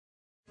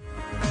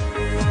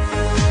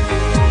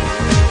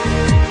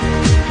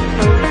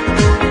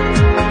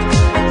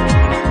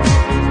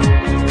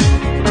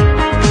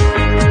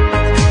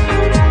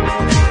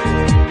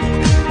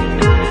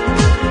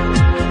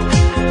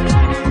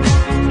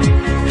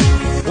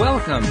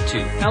welcome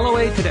to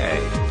LOA Today.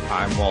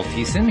 I'm Walt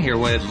Thiessen here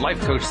with life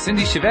coach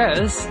Cindy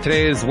Chavez.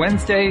 Today is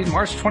Wednesday,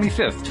 March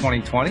 25th,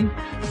 2020,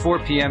 4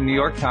 p.m. New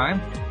York time.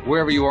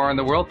 Wherever you are in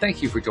the world,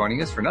 thank you for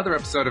joining us for another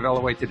episode of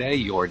LOA Today,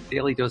 your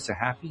daily dose of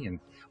happy.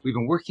 And we've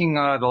been working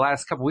the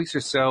last couple weeks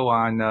or so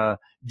on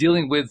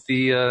dealing with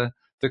the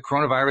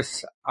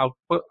coronavirus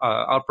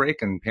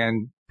outbreak and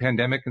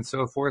pandemic and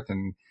so forth,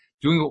 and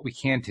doing what we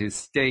can to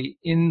stay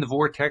in the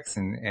vortex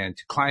and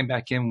to climb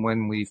back in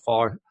when we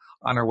fall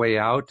on our way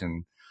out.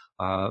 And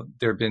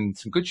there have been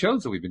some good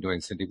shows that we've been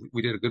doing, Cindy.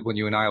 We did a good one,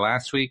 you and I,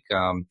 last week.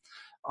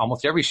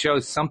 Almost every show,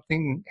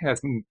 something has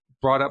been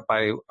brought up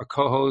by a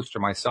co-host or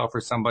myself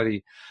or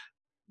somebody,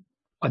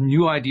 a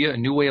new idea, a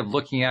new way of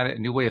looking at it,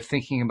 a new way of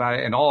thinking about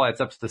it, and all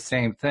adds up to the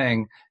same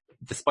thing,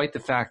 despite the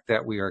fact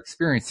that we are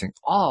experiencing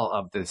all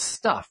of this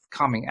stuff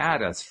coming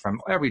at us from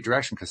every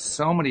direction because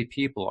so many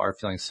people are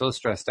feeling so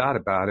stressed out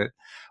about it.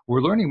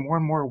 We're learning more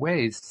and more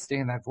ways to stay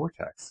in that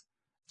vortex.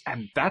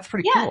 And that's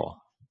pretty cool.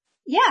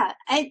 Yeah.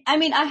 I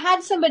mean, I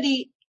had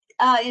somebody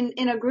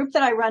in a group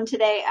that I run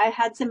today. I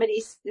had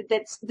somebody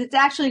that's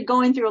actually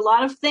going through a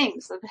lot of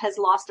things, has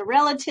lost a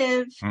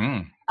relative,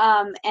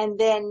 and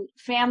then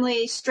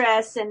family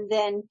stress, and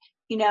then,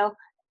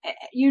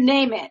 you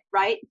name it,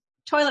 right?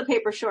 Toilet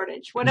paper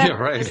shortage, whatever. Yeah,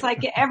 right. It's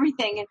like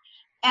everything.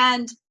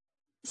 And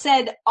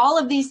said, all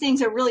of these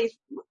things are really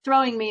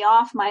throwing me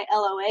off my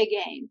LOA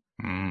game.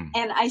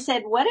 And I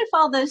said, what if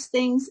all those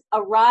things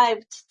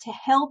arrived to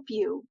help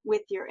you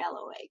with your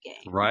LOA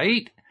game?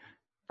 Right?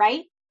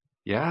 Right?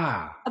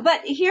 Yeah. But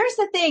here's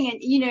the thing, and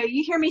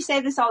you hear me say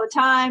this all the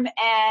time,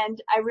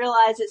 and I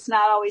realize it's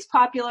not always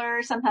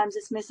popular. Sometimes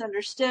it's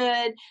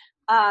misunderstood.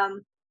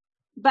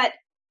 But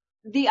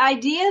the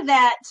idea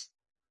that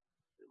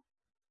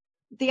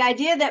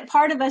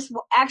part of us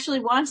actually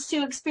wants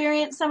to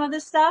experience some of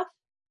this stuff,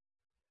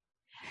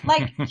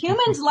 like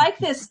humans like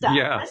this stuff.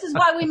 Yeah. This is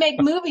why we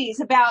make movies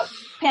about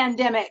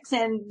pandemics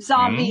and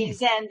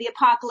zombies and the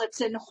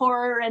apocalypse and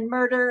horror and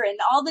murder and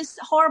all this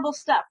horrible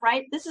stuff,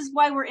 right? This is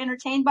why we're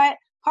entertained by it.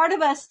 Part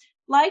of us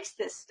likes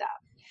this stuff.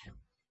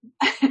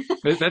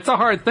 That's a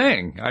hard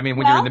thing. I mean,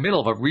 when you're in the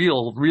middle of a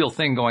real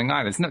thing going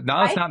on, it's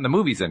not in the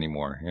movies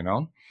anymore,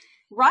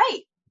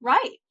 Right.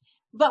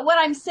 But what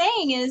I'm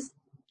saying is,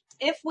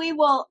 if we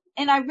will,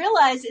 and I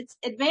realize it's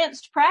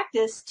advanced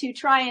practice to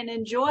try and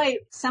enjoy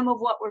some of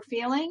what we're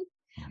feeling.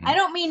 I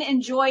don't mean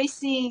enjoy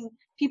seeing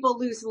people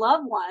lose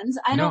loved ones.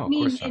 I don't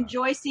mean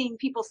enjoy seeing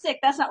people sick.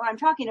 That's not what I'm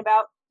talking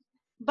about.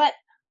 But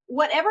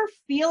whatever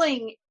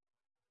feeling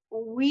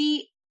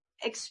we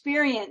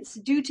experience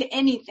due to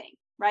anything,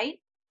 right?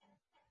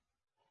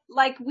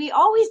 Like, we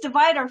always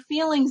divide our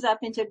feelings up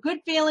into good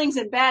feelings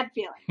and bad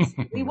feelings.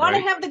 We want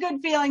to have the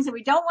good feelings and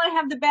we don't want to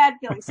have the bad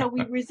feelings. So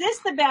we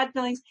resist the bad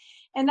feelings.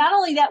 And not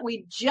only that,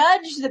 we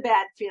judge the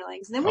bad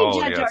feelings. And then we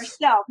judge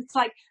ourselves. It's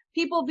like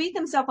people beat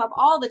themselves up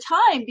all the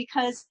time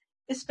because,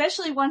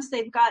 especially once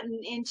they've gotten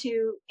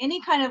into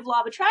any kind of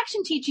law of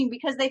attraction teaching,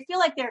 because they feel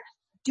like they're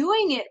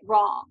doing it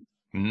wrong.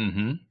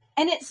 Mm-hmm.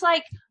 And it's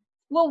like,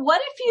 well,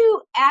 what if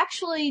you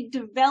actually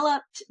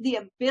developed the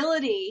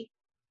ability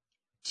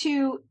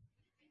to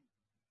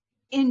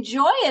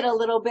enjoy it a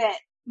little bit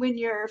when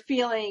you're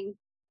feeling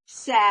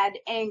sad,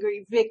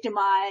 angry,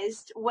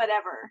 victimized,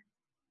 whateve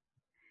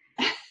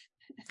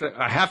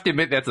I have to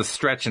admit that's a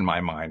stretch in my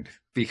mind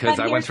because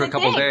I went through a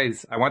couple of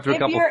days. I went through a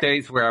couple of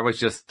days where I was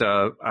just,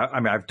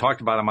 I've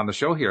talked about them on the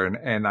show here,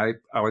 and I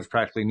was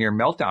practically near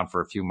meltdown for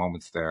a few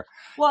moments there.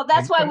 Well,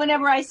 that's why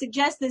whenever I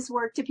suggest this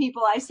work to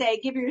people, I say,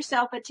 give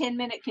yourself a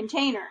 10-minute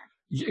container.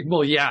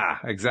 Well, yeah,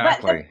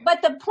 exactly.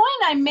 But the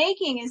point I'm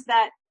making is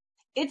that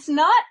it's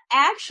not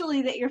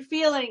actually that you're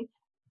feeling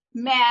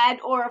mad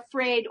or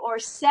afraid or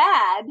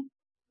sad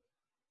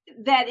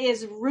that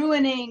is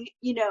ruining,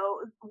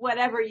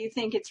 whatever you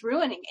think it's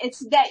ruining. It's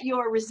that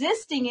you're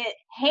resisting it,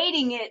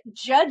 hating it,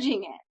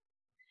 judging it.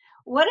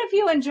 What if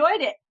you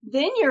enjoyed it?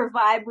 Then your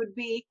vibe would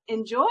be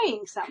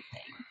enjoying something.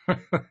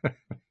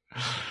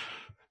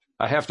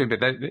 I have to admit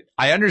that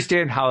I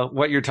understand how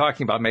what you're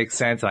talking about makes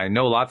sense. I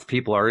know lots of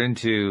people are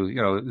into,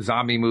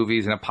 zombie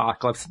movies and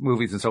apocalypse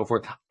movies and so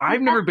forth.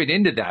 I've never been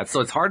into that,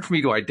 so it's hard for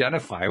me to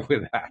identify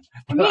with that.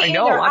 But I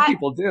know a lot of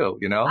people do,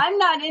 I'm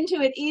not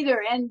into it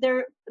either. And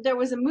there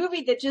was a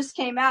movie that just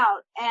came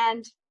out,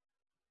 and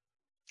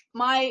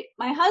my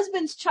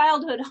husband's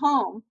childhood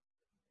home,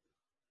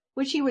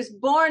 which he was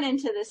born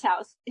into this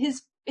house,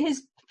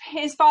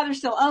 his father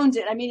still owns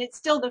it. I mean, it's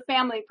still the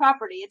family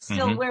property. It's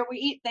still where we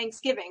eat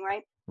Thanksgiving,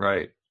 right?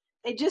 Right.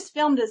 They just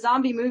filmed a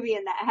zombie movie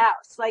in that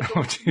house. Like,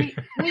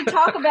 we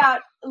talk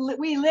about,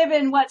 we live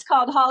in what's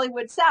called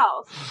Hollywood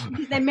South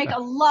because they make a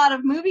lot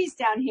of movies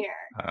down here.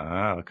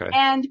 Okay.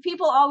 And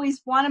people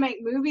always want to make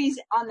movies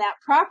on that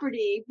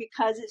property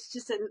because it's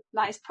just a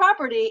nice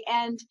property.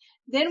 And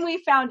then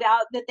we found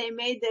out that they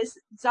made this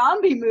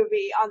zombie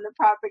movie on the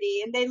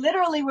property, and they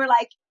literally were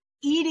like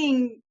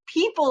eating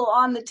people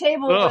on the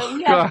table where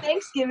we have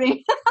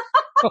Thanksgiving.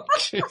 Oh,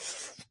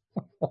 jeez.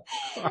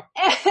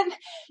 And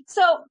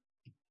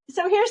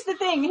So here's the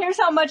thing. Here's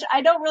how much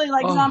I don't really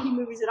like zombie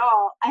movies at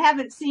all. I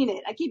haven't seen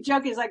it. I keep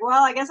joking. It's like,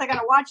 well, I guess I got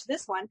to watch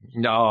this one.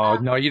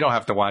 No, you don't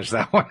have to watch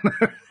that one.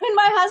 When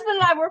my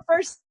husband and I were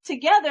first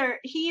together,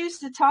 he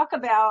used to talk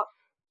about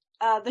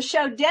the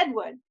show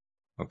Deadwood.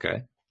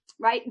 Okay.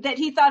 Right? That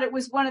he thought it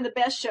was one of the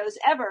best shows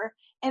ever.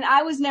 And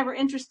I was never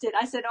interested.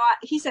 I said,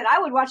 he said, I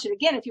would watch it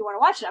again if you want to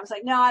watch it. I was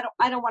like, no,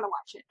 I don't want to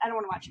watch it. I don't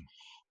want to watch it.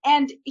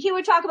 And he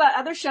would talk about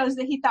other shows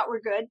that he thought were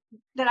good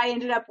that I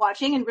ended up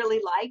watching and really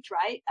liked,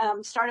 right?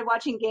 Started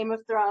watching Game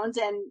of Thrones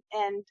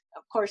and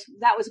of course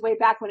that was way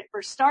back when it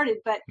first started,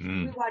 but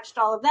we watched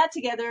all of that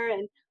together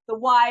and The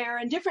Wire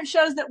and different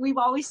shows that we've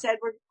always said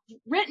were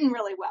written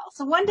really well.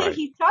 So one day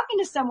he's talking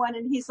to someone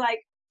and he's like,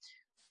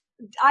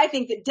 I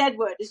think that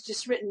Deadwood is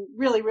just written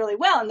really, really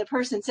well. And the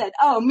person said,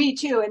 oh, me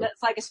too. And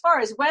it's like, as far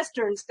as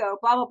Westerns go,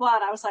 blah, blah, blah.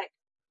 And I was like,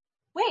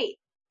 wait,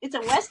 it's a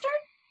Western?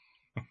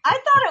 I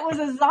thought it was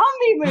a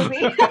zombie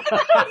movie. I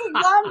thought it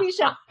was a zombie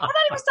show. I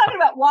thought he was talking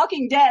about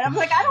Walking Dead. I was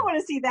like, I don't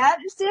want to see that.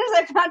 As soon as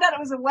I found out it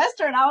was a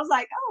Western, I was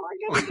like, oh,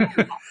 we're going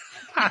to do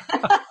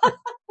that.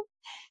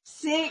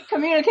 See,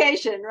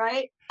 communication,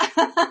 right?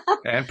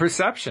 And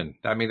perception.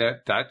 I mean,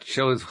 that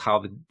shows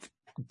how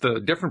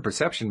the different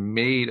perception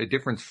made a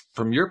difference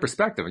from your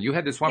perspective. You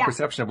had this one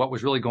perception of what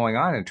was really going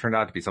on and it turned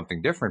out to be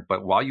something different.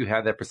 But while you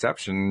had that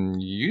perception,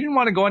 you didn't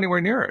want to go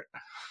anywhere near it.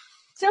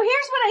 So here's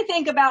what I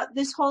think about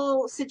this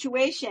whole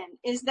situation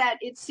is that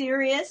it's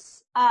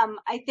serious.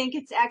 I think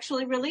it's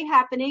actually really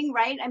happening,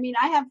 right? I mean,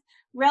 I have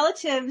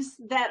relatives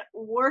that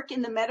work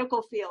in the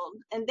medical field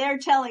and they're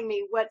telling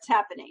me what's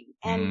happening.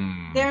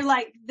 And they're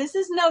like, this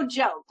is no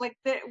joke. Like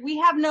we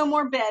have no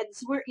more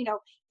beds. We're,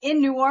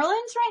 in New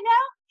Orleans right now,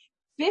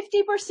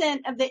 50%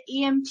 of the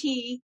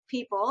EMT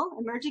people,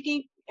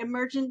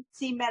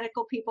 emergency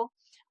medical people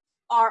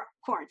are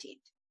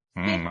quarantined.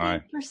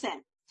 50%.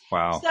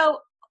 Wow. So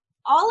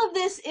all of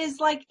this is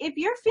like, if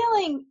you're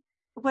feeling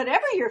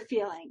whatever you're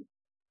feeling,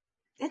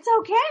 it's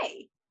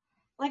okay.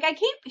 Like I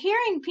keep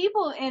hearing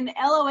people in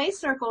LOA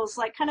circles,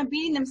 like kind of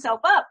beating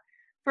themselves up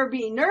for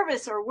being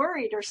nervous or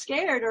worried or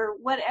scared or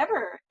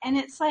whatever. And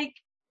it's like,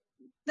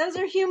 those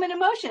are human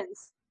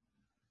emotions.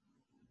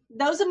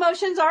 Those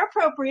emotions are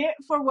appropriate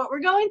for what we're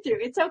going through.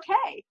 It's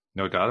okay.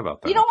 No doubt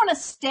about that. You don't want to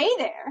stay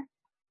there,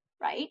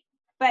 right?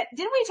 But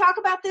didn't we talk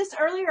about this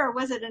earlier or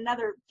was it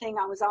another thing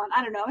I was on?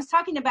 I don't know. I was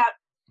talking about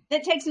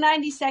that takes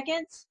 90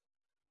 seconds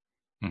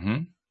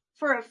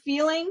for a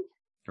feeling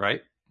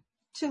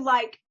to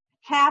like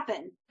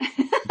happen.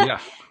 Yeah.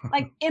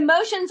 Like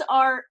emotions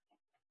are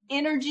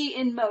energy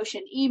in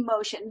motion,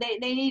 emotion. They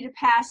need to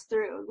pass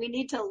through. We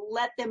need to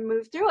let them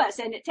move through us.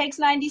 And it takes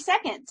 90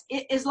 seconds.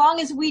 As long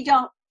as we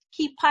don't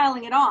keep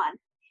piling it on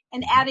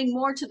and adding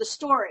more to the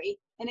story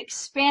and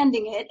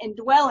expanding it and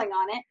dwelling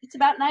on it, it's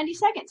about 90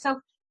 seconds. So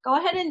go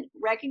ahead and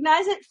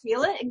recognize it,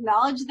 feel it,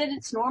 acknowledge that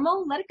it's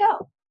normal, let it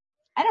go.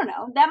 I don't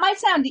know. That might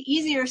sound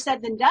easier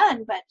said than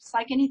done, but it's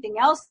like anything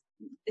else.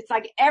 It's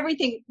like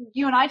everything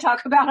you and I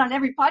talk about on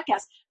every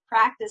podcast.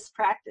 Practice,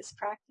 practice,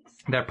 practice.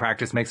 That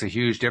practice makes a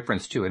huge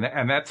difference too.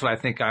 And that's what I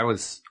think I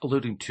was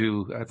alluding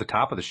to at the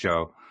top of the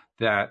show,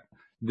 that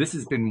this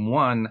has been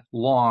one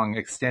long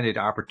extended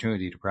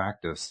opportunity to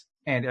practice.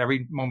 And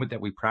every moment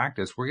that we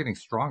practice, we're getting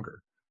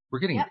stronger. We're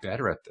getting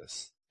better at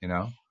this,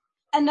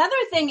 Another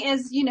thing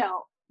is,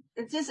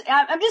 it's just,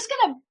 I'm just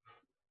going to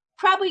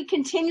probably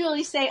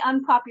continually say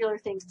unpopular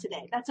things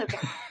today. That's okay.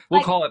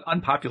 We'll call it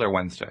Unpopular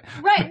Wednesday.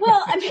 Right.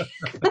 Well, I mean,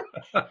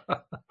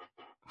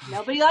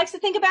 nobody likes to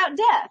think about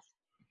death.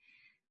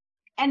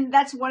 And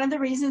that's one of the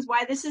reasons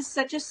why this is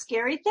such a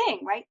scary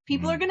thing, right?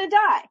 People are going to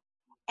die.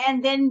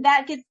 And then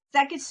that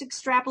gets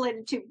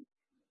extrapolated to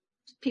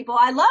people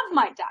I love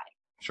might die.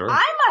 Sure.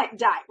 I might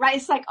die, right?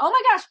 It's like, oh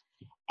my gosh.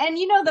 And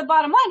the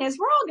bottom line is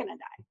we're all going to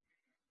die.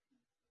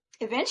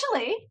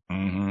 Eventually.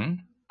 Mm-hmm.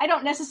 I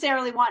don't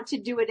necessarily want to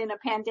do it in a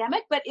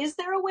pandemic, but is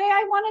there a way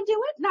I want to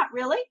do it? Not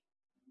really.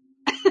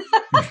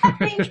 I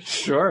mean,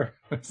 sure.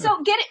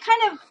 So get it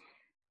kind of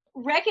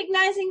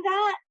recognizing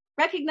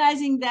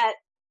that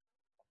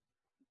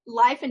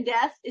life and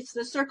death, it's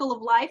the circle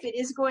of life. It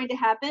is going to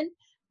happen.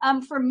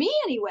 For me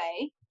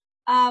anyway,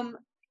 kind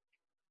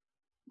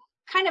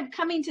of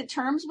coming to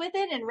terms with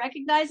it and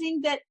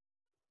recognizing that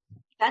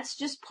that's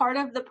just part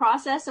of the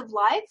process of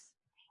life.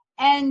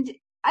 And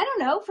I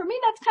don't know, for me,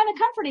 that's kind of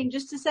comforting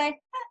just to say,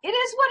 it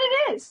is what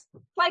it is.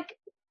 Like,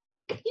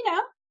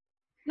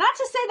 not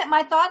to say that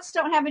my thoughts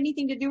don't have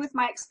anything to do with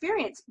my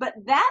experience, but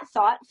that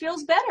thought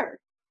feels better.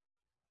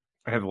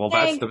 Well,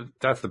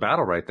 that's the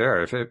battle right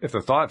there. If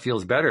the thought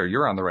feels better,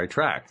 you're on the right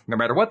track, no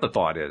matter what the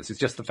thought is. It's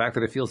just the fact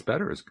that it feels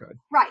better is good.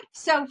 Right.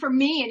 So for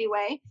me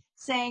anyway,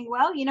 saying,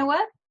 well, you know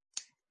what?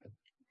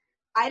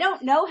 I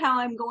don't know how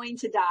I'm going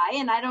to die,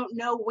 and I don't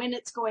know when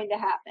it's going to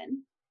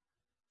happen.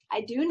 I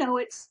do know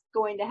it's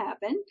going to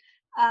happen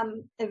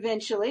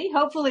eventually.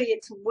 Hopefully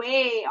it's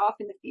way off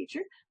in the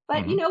future.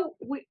 But,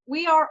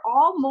 we are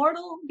all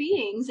mortal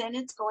beings, and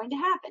it's going to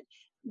happen.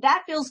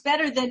 That feels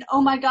better than,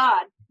 oh, my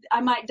God,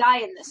 I might die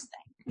in this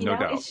thing. No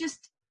doubt. It's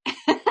just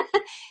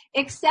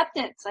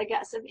acceptance, I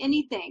guess, of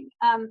anything.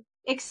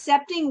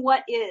 Accepting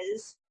what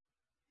is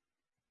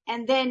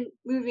and then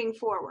moving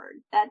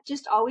forward. That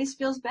just always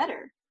feels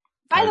better.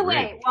 By the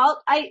way,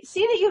 Walt, I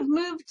see that you've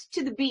moved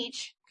to the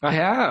beach. I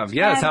have.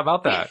 Yes. How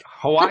about that?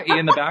 Hawaii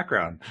in the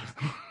background.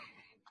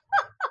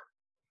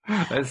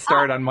 Let's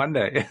start on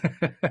Monday.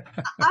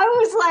 I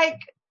was like,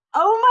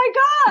 oh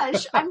my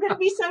gosh, I'm going to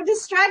be so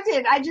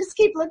distracted. I just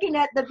keep looking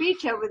at the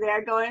beach over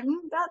there going,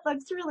 that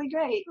looks really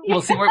great. Well,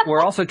 see,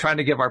 we're also trying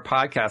to give our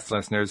podcast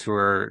listeners who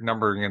are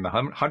numbering in the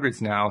hundreds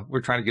now,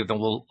 we're trying to give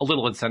them a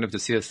little incentive to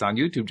see us on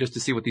YouTube just to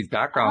see what these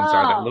backgrounds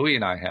are that Louie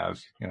and I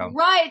have, you know.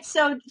 Right.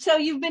 So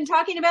you've been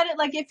talking about it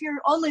like if you're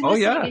only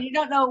listening and you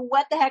don't know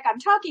what the heck I'm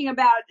talking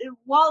about,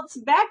 Walt's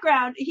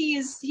background, he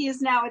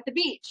is now at the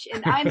beach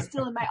and I'm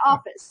still in my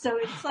office. So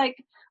it's like,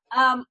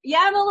 I'm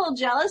a little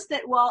jealous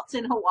that Walt's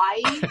in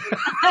Hawaii.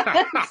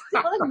 I'm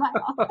still in my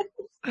office.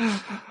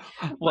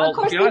 Well, of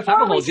course, to be honest,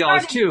 I'm a little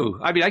jealous too.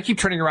 I mean, I keep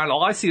turning around.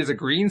 All I see is a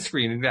green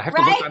screen, and I have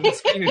to look on the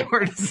screen in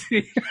order to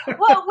see.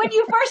 Well, when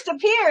you first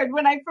appeared,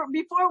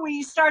 before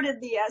we started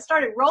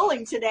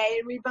rolling today,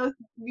 and we both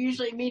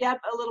usually meet up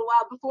a little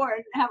while before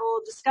and have a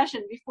little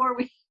discussion before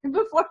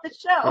the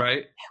show.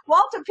 Right.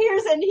 Walt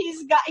appears and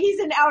he's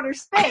in outer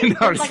space. In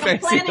outer There's like space, a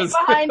planet yes.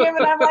 behind him,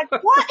 and I'm like,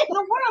 what in the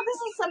world?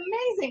 This is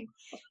amazing.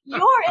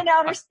 You're in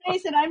outer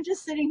space, and I'm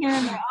just sitting here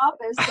in my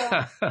office.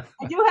 So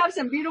I do have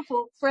some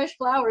beautiful fresh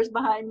flowers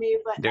behind me,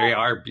 but they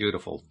are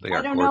beautiful. They are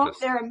I don't gorgeous. know if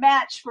they're a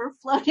match for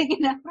floating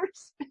in outer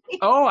space.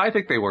 Oh, I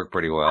think they work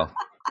pretty well.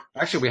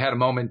 Actually, we had a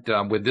moment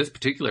with this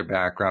particular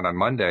background on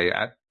Monday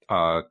at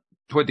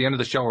toward the end of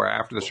the show or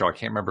after the show. I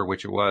can't remember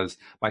which it was.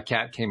 My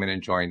cat came in and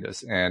joined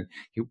us, and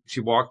she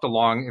walked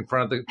along in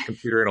front of the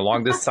computer and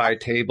along this side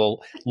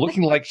table,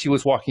 looking like she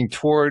was walking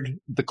toward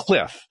the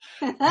cliff.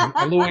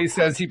 And Louis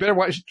says, she better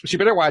watch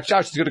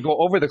out. She's going to go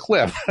over the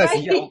cliff. I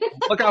said, yeah,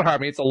 look out,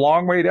 Harmony. It's a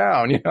long way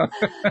down. You know?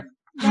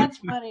 That's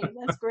funny.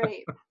 That's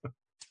great.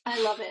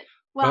 I love it.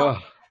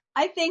 Well,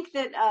 I think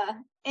that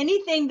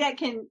anything that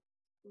can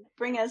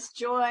bring us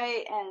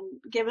joy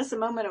and give us a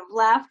moment of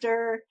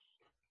laughter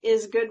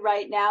is good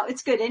right now.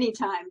 It's good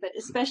anytime, but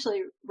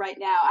especially right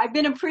now. I've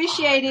been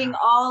appreciating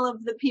all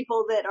of the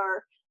people that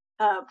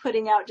are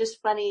putting out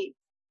just funny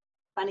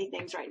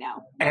things right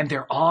now. And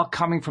they're all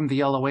coming from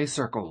the LOA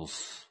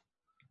circles.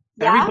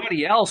 Yeah?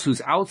 Everybody else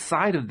who's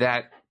outside of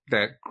that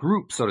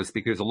group, so to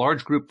speak, there's a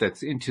large group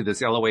that's into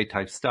this LOA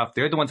type stuff.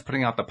 They're the ones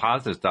putting out the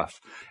positive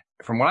stuff.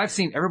 From what I've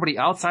seen, everybody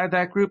outside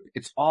that group,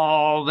 it's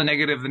all the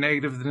negative.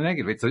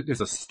 There's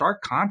a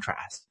stark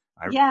contrast.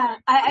 I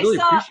really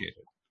appreciate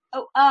it.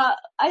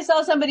 I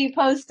saw somebody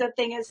post a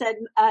thing that said,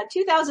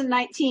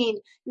 2019,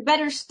 you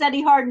better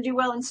study hard and do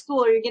well in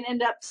school or you're going to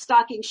end up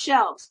stocking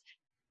shelves.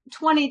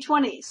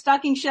 2020,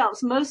 stocking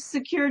shelves, most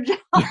secure job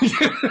on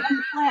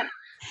the planet.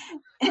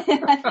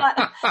 I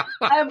thought,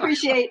 I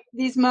appreciate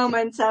these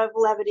moments of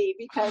levity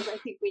because I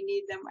think we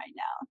need them right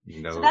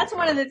now. So that's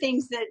one of the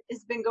things that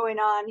has been going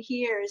on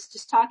here is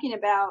just talking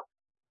about,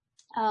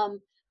 I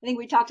think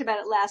we talked about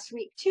it last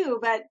week too,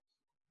 but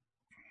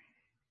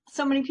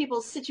so many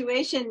people's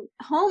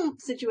home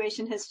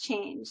situation has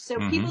changed. So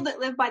people that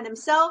live by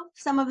themselves,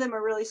 some of them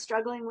are really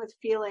struggling with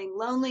feeling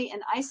lonely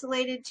and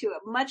isolated to a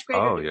much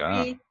greater degree.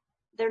 Yeah.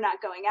 They're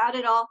not going out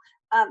at all.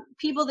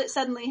 People that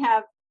suddenly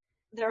have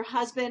their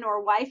husband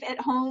or wife at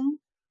home,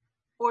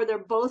 or they're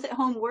both at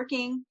home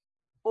working,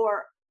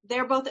 or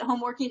they're both at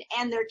home working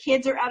and their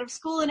kids are out of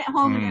school and at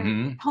home and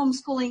they're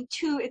homeschooling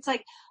too. It's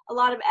like a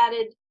lot of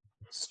added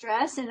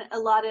stress and a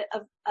lot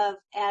of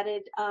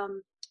added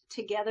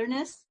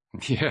togetherness.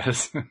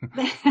 Yes.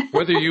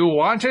 Whether you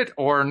want it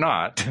or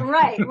not.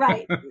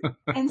 Right.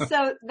 And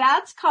so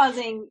that's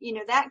causing,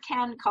 that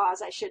can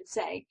cause, I should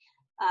say,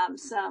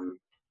 some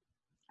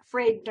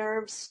frayed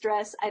nerves,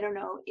 stress, I don't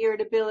know,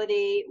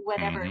 irritability,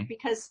 whatever,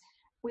 because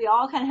we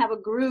all kind of have a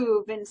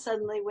groove, and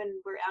suddenly when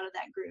we're out of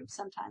that groove,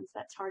 sometimes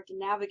that's hard to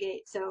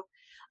navigate. So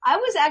I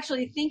was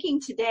actually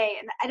thinking today,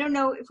 and I don't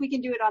know if we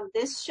can do it on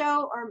this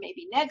show or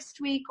maybe next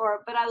week,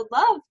 but I would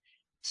love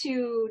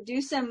to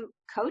do some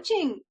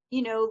coaching,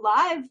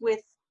 live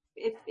with,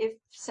 if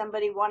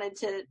somebody wanted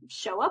to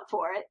show up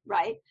for it,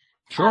 right?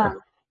 Sure.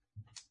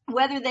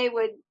 Whether they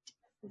would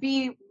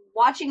be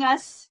watching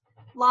us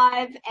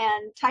live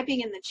and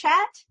typing in the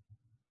chat,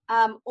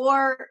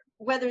 or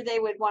whether they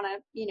would want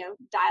to,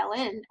 dial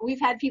in. We've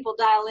had people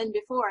dial in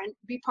before and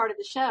be part of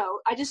the show.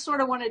 I just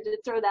sort of wanted to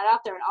throw that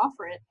out there and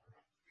offer it.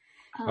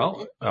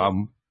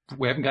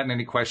 We haven't gotten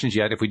any questions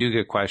yet. If we do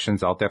get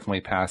questions, I'll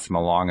definitely pass them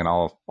along, and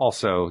I'll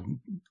also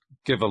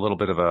give a little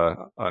bit of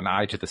an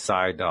eye to the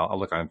side. I'll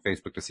look on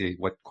Facebook to see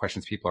what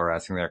questions people are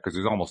asking there, because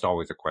there's almost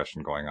always a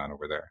question going on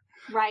over there.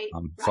 Right.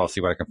 So I'll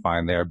see what I can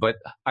find there. But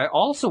I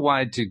also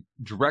wanted to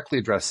directly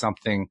address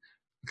something,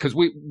 because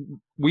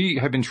we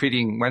have been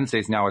treating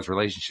Wednesdays now as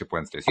Relationship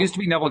Wednesdays. It used to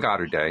be Neville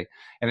Goddard Day,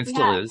 and it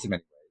still is in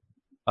many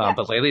ways.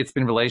 But lately it's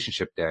been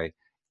Relationship Day.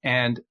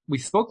 And we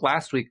spoke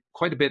last week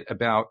quite a bit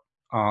about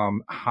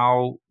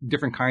how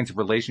different kinds of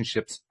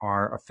relationships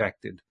are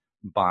affected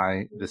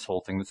by this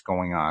whole thing that's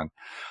going on.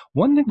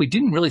 One thing we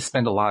didn't really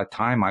spend a lot of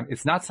time on,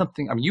 it's not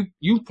something,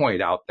 you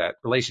pointed out that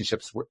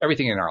relationships,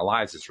 everything in our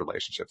lives is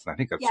relationships, and I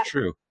think that's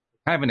true.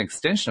 kind of an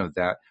extension of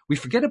that, we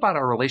forget about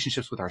our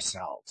relationships with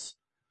ourselves.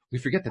 We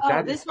forget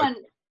that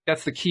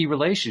that's the key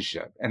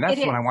relationship. And that's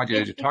what I want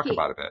you to talk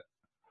about a bit.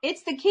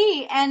 It's the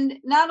key. And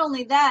not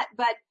only that,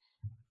 but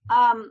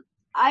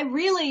I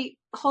really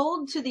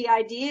hold to the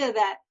idea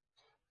that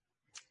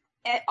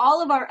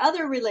all of our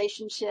other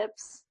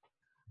relationships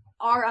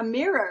are a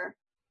mirror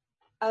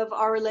of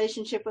our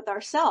relationship with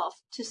ourselves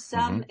to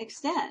some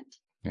extent.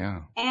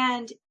 Yeah.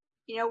 And,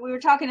 we were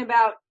talking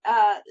about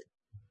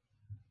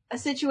a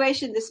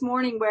situation this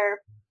morning where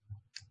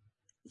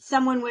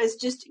someone was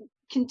just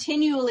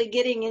continually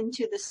getting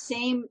into the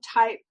same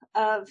type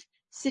of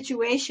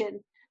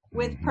situation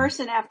with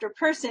person after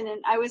person.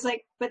 And I was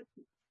like, but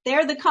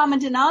they're the common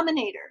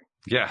denominator.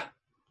 Yeah.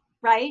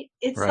 Right?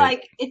 It's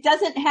like, it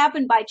doesn't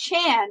happen by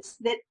chance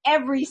that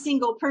every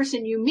single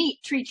person you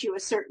meet treats you a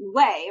certain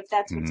way, if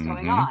that's what's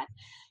going on.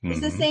 It's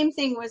the same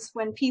thing was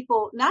when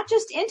people, not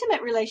just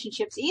intimate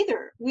relationships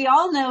either. We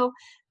all know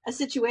a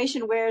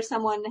situation where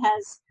someone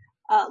has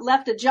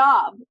left a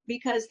job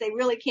because they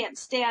really can't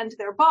stand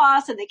their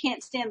boss and they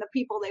can't stand the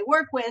people they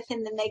work with.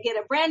 And then they get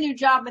a brand new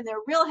job and they're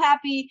real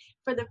happy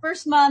for the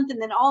first month.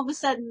 And then all of a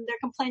sudden they're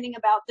complaining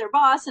about their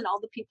boss and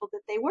all the people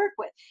that they work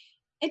with.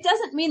 It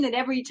doesn't mean that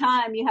every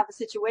time you have a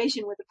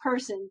situation with a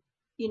person,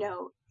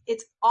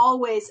 it's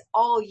always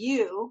all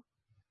you,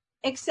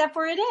 except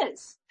for it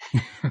is.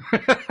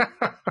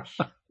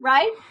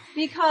 Right?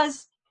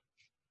 Because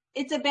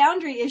it's a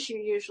boundary issue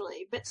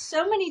usually. But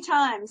so many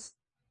times,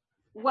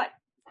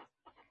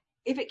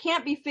 if it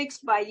can't be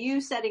fixed by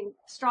you setting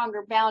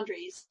stronger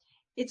boundaries,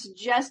 it's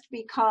just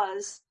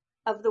because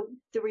of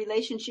the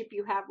relationship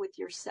you have with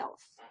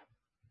yourself.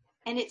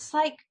 And it's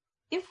like,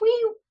 if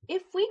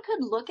we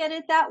could look at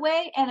it that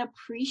way and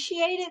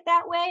appreciate it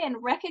that way and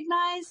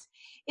recognize,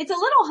 it's a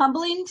little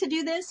humbling to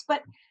do this,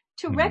 but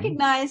to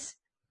recognize,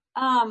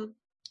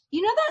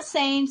 that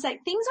saying, it's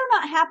like things are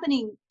not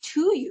happening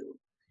to you.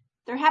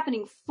 They're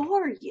happening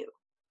for you.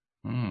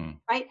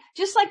 Right?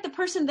 Just like the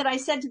person that I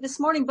said to this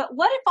morning, but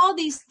what if all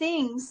these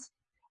things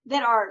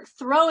that are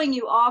throwing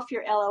you off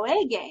your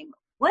LOA game,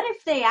 what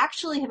if they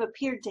actually have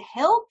appeared to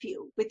help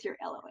you with your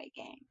LOA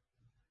game?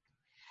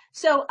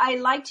 So I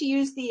like to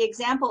use the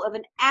example of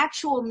an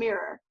actual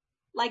mirror,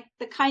 like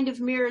the kind of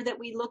mirror that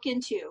we look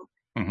into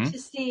to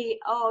see,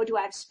 do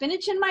I have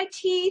spinach in my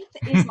teeth?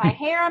 Is my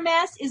hair a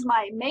mess? Is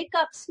my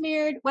makeup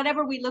smeared?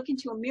 Whatever we look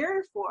into a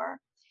mirror for.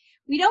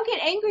 We don't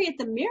get angry at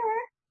the mirror.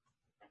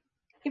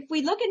 If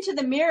we look into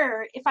the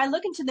mirror, if I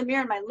look into the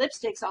mirror and my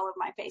lipstick's all over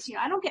my face,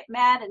 I don't get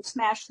mad and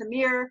smash the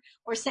mirror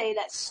or say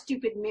that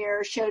stupid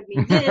mirror showed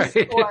me this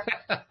or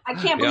I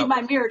can't believe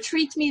my mirror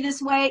treats me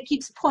this way. It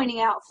keeps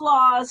pointing out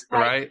flaws.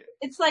 Right?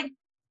 It's like,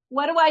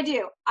 what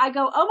do? I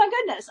go, oh my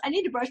goodness, I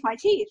need to brush my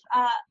teeth.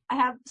 I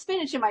have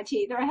spinach in my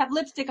teeth or I have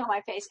lipstick on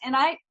my face and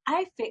I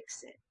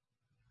fix it.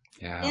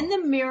 Yeah. And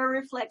the mirror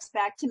reflects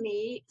back to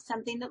me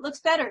something that looks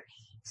better.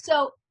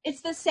 So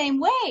it's the same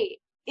way.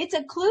 It's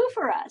a clue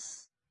for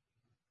us.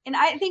 And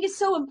I think it's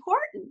so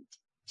important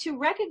to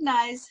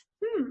recognize,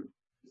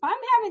 if I'm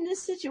having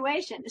this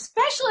situation,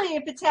 especially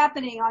if it's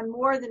happening on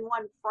more than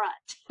one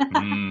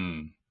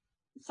front,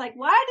 it's like,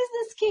 why does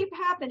this keep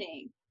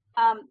happening?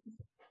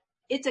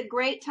 It's a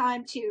great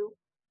time to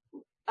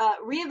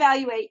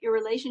reevaluate your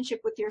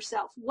relationship with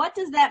yourself. What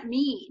does that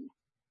mean?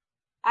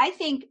 I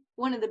think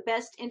one of the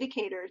best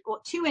indicators,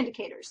 two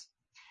indicators.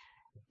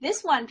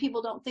 This one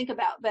people don't think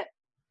about, but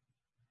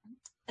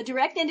a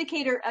direct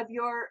indicator of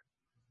your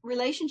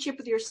relationship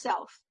with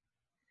yourself,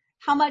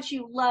 how much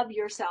you love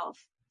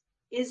yourself,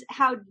 is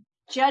how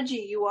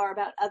judgy you are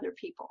about other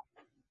people.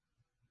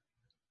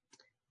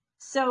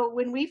 So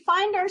when we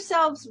find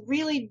ourselves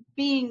really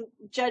being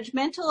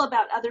judgmental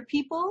about other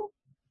people,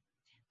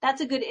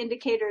 that's a good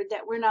indicator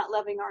that we're not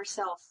loving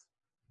ourselves.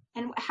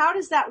 And how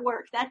does that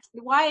work?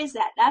 Why is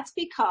that? That's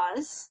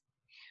because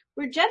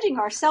we're judging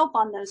ourselves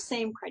on those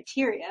same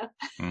criteria.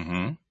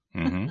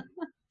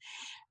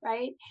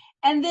 Right?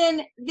 And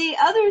then the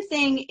other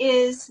thing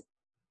is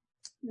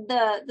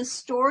the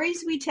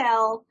stories we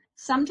tell,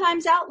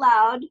 sometimes out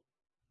loud,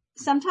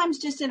 sometimes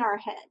just in our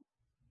head.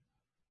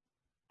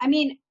 I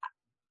mean,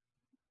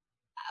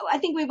 I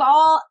think we've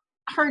all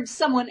heard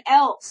someone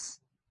else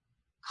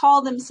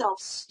call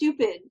themselves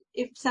stupid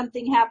if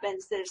something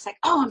happens that it's like,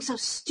 oh, I'm so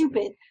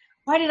stupid.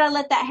 Why did I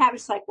let that happen?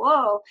 It's like,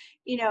 whoa,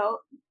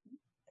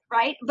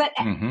 right? But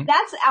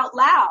that's out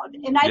loud.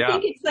 And I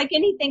think it's like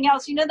anything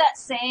else. That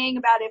saying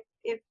about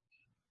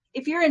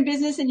if you're in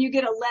business and you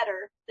get a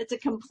letter that's a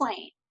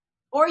complaint,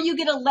 or you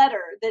get a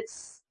letter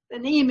that's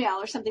an email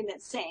or something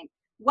that's saying,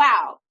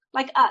 wow,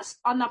 like us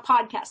on the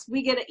podcast,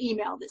 we get an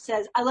email that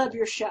says, I love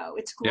your show.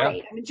 It's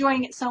great. I'm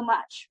enjoying it so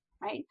much.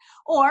 Right?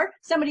 Or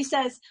somebody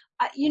says,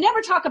 you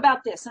never talk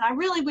about this and I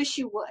really wish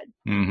you would.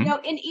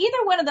 In either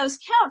one of those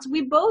counts,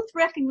 we both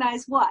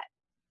recognize what?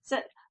 So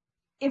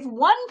if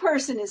one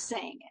person is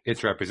saying it,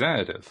 it's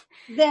representative.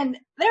 Then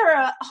there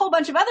are a whole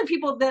bunch of other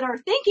people that are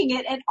thinking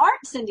it and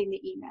aren't sending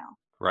the email.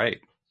 Right.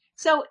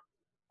 So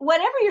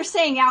whatever you're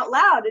saying out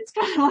loud, it's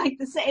kind of like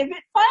the same. If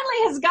it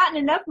finally has gotten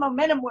enough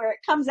momentum where it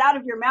comes out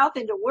of your mouth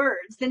into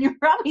words, then you're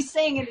probably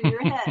saying it in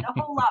your head a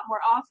whole lot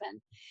more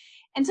often.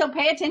 And so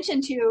pay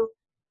attention to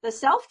the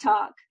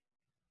self-talk.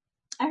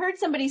 I heard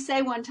somebody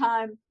say one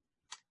time,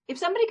 if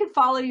somebody could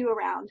follow you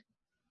around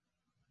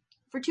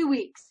for 2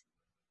 weeks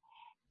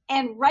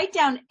and write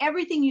down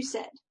everything you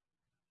said,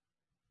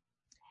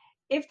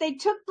 if they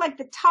took like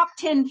the top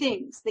 10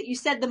 things that you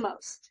said the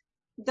most,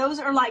 those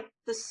are like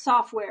the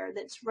software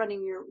that's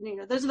running your,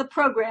 those are the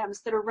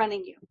programs that are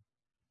running you.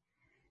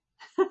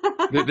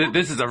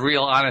 This is a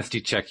real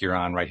honesty check you're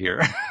on right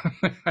here.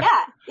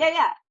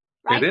 Yeah.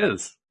 Right? It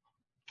is.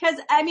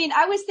 Because,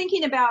 I was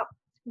thinking about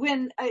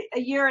when a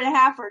year and a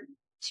half or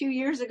 2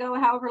 years ago,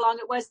 however long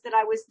it was, that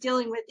I was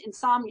dealing with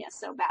insomnia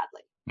so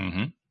badly.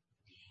 Mm-hmm.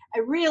 I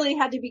really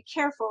had to be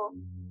careful,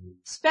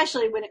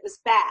 especially when it was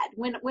bad,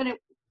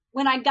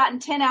 when I'd gotten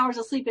 10 hours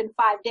of sleep in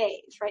 5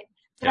 days, right?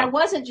 That I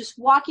wasn't just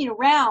walking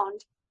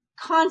around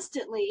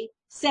constantly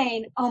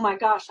saying, oh my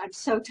gosh, I'm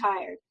so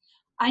tired.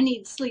 I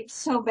need sleep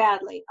so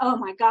badly. Oh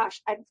my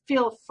gosh, I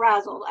feel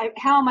frazzled.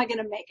 How am I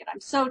going to make it?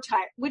 I'm so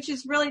tired, which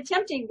is really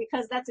tempting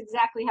because that's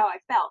exactly how I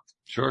felt.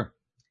 Sure.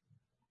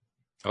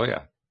 Oh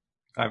yeah.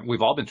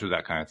 We've all been through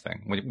that kind of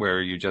thing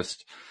where you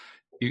just,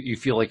 you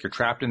feel like you're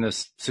trapped in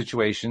this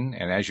situation.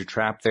 And as you're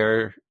trapped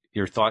there,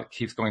 your thought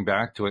keeps going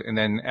back to it. And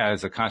then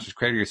as a conscious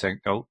creator, you're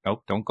saying, no,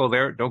 don't go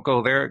there. Don't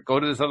go there.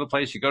 Go to this other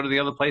place. You go to the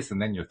other place. And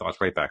then your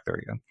thought's right back there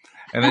again.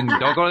 And then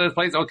don't go to this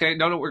place. Okay.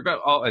 No, we're good.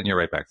 Oh, and you're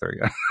right back there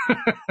again.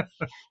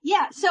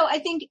 Yeah. So I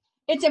think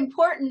it's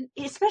important,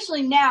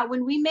 especially now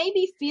when we may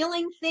be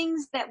feeling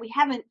things that we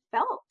haven't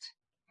felt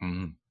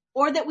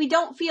or that we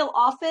don't feel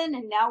often.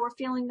 And now we're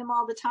feeling them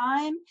all the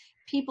time.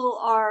 People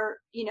are,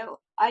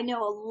 I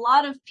know a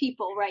lot of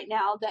people right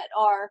now that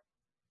are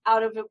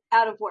out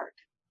of work.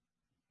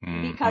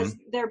 Because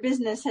their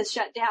business has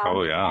shut down.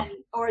 Oh yeah.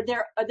 Or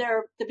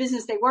the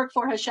business they work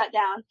for has shut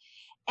down,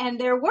 and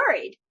they're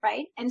worried,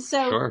 right? And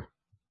so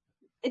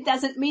It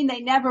doesn't mean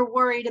they never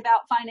worried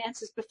about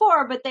finances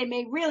before, but they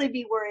may really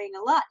be worrying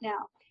a lot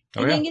now.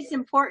 I think it's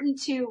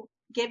important to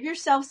give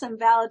yourself some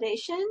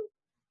validation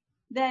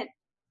that,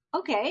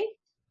 okay,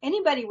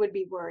 anybody would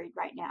be worried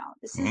right now.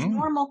 This is a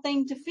normal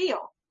thing to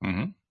feel.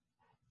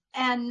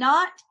 And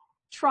not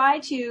try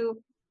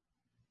to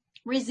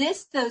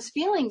resist those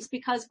feelings,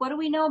 because what do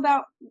we know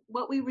about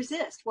what we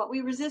resist? What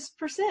we resist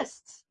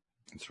persists.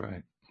 That's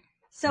right.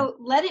 So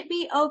let it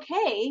be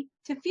okay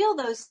to feel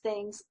those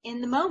things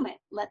in the moment.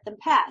 Let them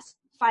pass.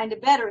 Find a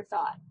better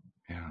thought.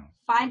 Yeah.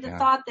 Find a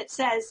thought that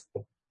says,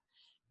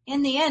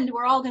 in the end,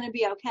 we're all going to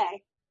be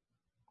okay.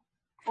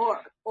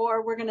 Or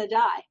we're going to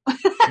die.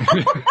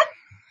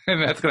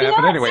 And that's going to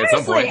happen anyway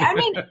seriously, at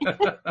some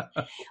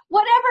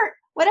point.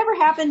 Whatever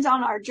happens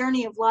on our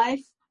journey of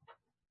life,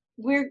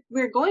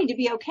 we're going to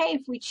be okay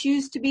if we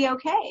choose to be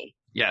okay.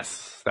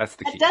 Yes, that's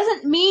the key. It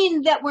doesn't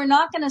mean that we're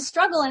not going to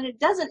struggle, and it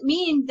doesn't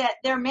mean that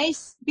there may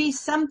be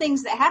some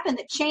things that happen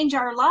that change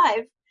our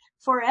life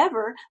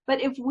forever. But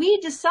if we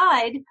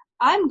decide,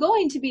 I'm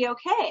going to be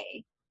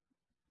okay.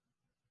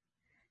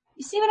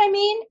 You see what I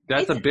mean?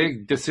 That's a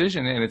big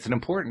decision, and it's an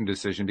important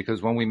decision,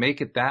 because when we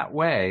make it that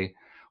way,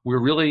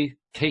 we're really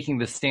taking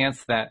the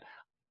stance that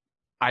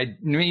I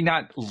may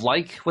not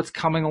like what's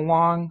coming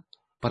along,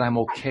 but I'm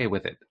okay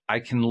with it. I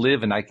can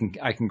live, and I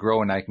can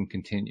grow, and I can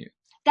continue.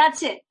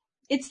 That's it.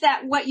 It's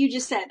that what you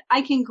just said.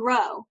 I can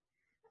grow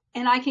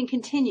and I can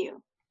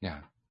continue. Yeah.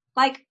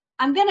 Like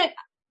I'm going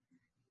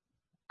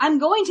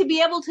to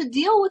be able to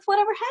deal with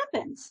whatever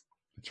happens.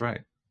 That's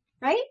right.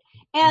 Right?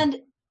 And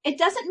it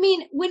doesn't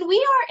mean when we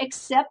are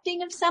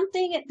accepting of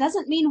something, it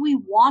doesn't mean we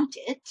want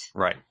it.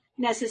 Right.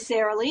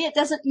 Necessarily. It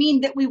doesn't mean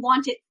that we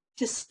want it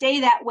to stay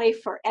that way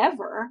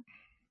forever.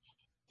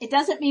 It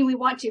doesn't mean we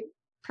want to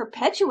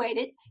perpetuate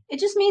it. It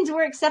just means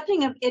we're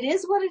accepting of it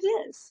is what it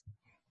is.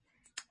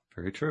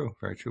 Very true.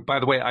 Very true.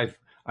 By the way,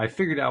 I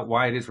figured out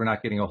why it is we're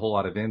not getting a whole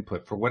lot of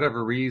input. For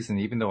whatever reason,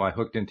 even though I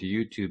hooked into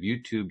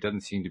YouTube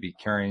doesn't seem to be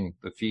carrying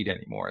the feed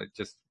anymore. It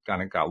just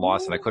kind of got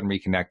lost and I couldn't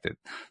reconnect it.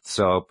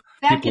 So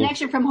bad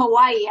connection from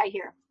Hawaii, I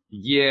hear.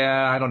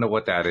 Yeah, I don't know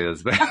what that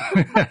is, but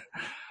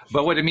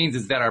but what it means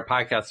is that our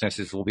podcast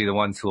listeners will be the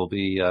ones who will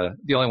be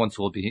the only ones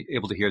who will be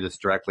able to hear this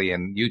directly,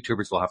 and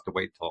YouTubers will have to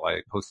wait till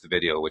I post the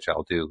video, which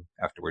I'll do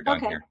after we're done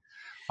here.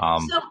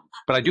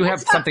 But I do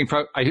have something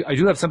I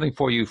do have something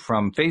for you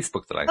from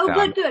Facebook that I found.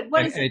 Oh, good.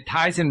 What is it? And it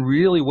ties in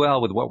really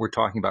well with what we're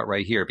talking about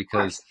right here,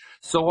 because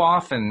so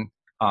often,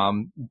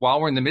 while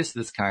we're in the midst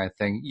of this kind of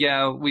thing,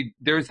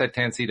 there's that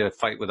tendency to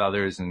fight with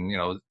others and,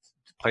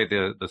 play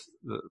the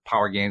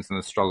power games and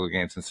the struggle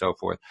games and so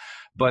forth.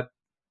 But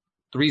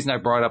the reason I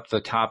brought up the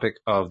topic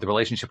of the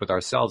relationship with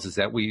ourselves is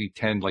that we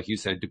tend, like you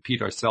said, to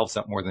beat ourselves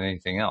up more than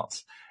anything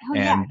else.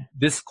 And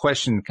this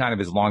question kind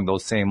of is along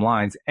those same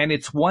lines. And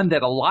it's one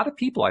that a lot of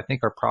people, I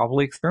think, are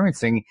probably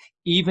experiencing,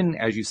 even,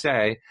 as you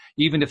say,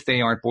 even if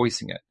they aren't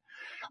voicing it.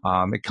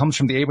 It comes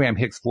from the Abraham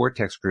Hicks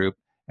Vortex Group.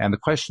 And the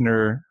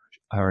questioner,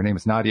 her name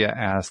is Nadia,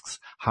 asks,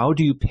 how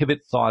do you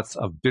pivot thoughts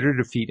of bitter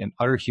defeat and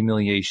utter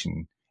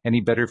humiliation? Any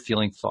better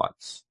feeling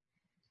thoughts?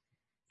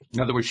 In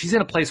other words, she's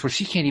in a place where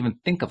she can't even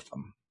think of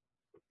them.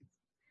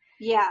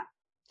 Yeah.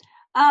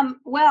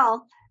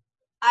 Well,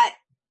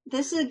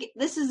 this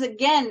is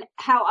again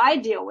how I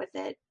deal with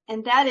it.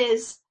 And that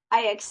is,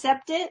 I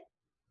accept it.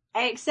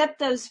 I accept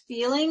those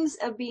feelings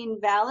of being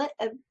valid.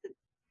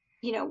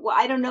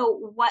 I don't know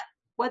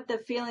what the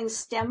feelings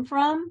stem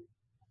from.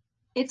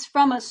 It's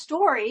from a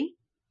story.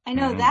 I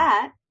know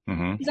that.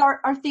 Mm-hmm.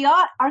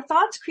 Our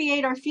thoughts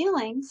create our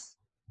feelings.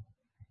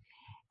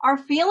 Our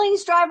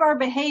feelings drive our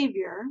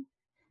behavior.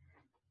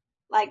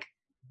 Like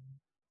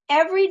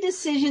every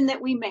decision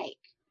that we make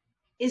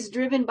is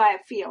driven by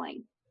a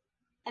feeling.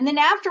 And then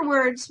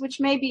afterwards, which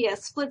may be a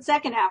split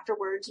second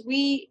afterwards,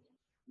 we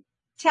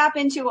tap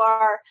into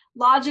our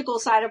logical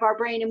side of our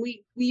brain and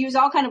we use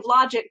all kind of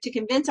logic to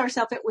convince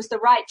ourselves it was the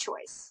right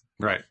choice.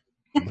 Right.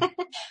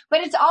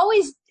 But it's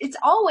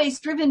always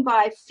driven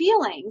by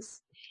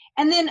feelings.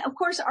 And then of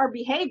course our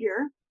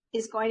behavior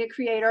is going to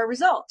create our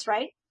results,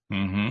 right?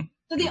 Mm-hmm.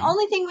 So the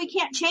only thing we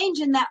can't change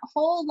in that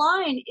whole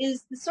line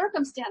is the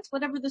circumstance,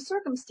 whatever the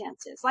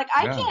circumstance is. Like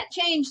I can't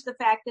change the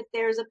fact that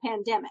there's a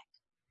pandemic.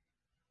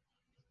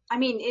 I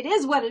mean, it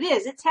is what it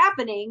is. It's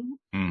happening.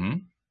 Mm-hmm.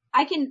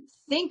 I can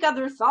think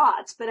other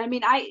thoughts, but I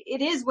mean,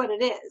 it is what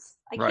it is.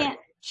 I can't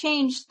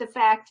change the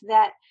fact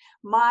that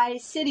my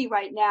city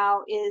right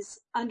now is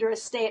under a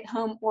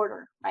stay-at-home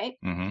order, right?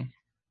 Mm-hmm.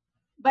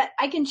 But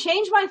I can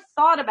change my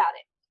thought about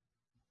it.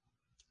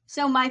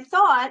 So my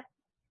thought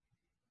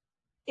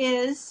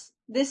is,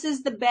 this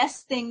is the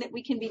best thing that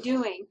we can be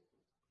doing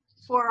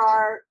for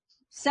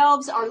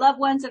ourselves, our loved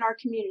ones, and our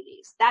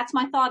communities. That's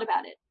my thought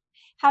about it.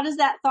 How does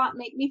that thought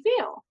make me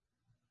feel?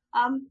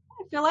 I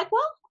feel like,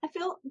 well, I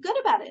feel good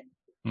about it.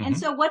 Mm-hmm. And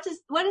so what is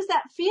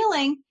that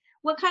feeling?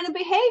 What kind of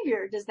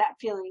behavior does that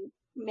feeling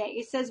make?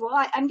 It says,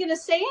 well, I'm going to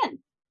stay in.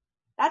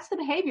 That's the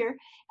behavior.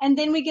 And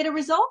then we get a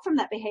result from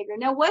that behavior.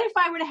 Now, what if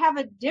I were to have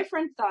a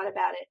different thought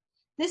about it?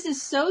 This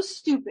is so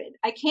stupid.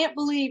 I can't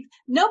believe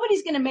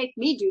nobody's going to make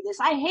me do this.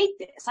 I hate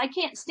this. I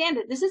can't stand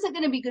it. This isn't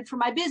going to be good for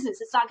my business.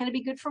 It's not going to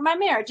be good for my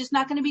marriage. It's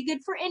not going to be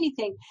good for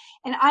anything.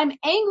 And I'm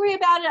angry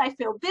about it. I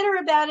feel bitter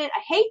about it.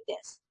 I hate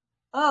this.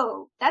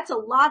 Oh, that's a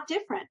lot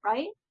different,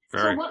 right?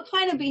 Very. So what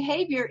kind of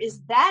behavior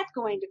is that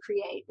going to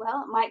create?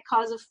 Well, it might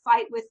cause a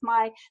fight with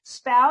my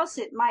spouse.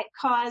 It might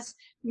cause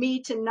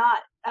me to not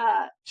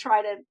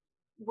try to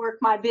work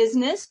my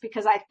business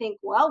because I think,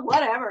 well,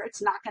 whatever,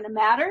 it's not going to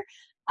matter.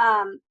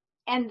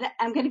 And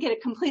I'm going to get a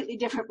completely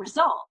different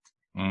result.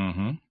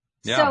 Mm-hmm.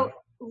 Yeah. So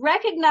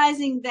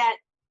recognizing that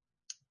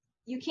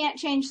you can't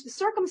change the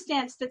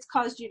circumstance that's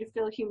caused you to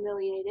feel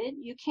humiliated.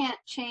 You can't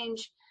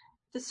change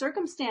the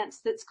circumstance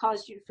that's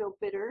caused you to feel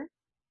bitter.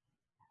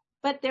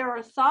 But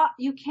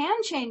you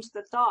can change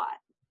the thought.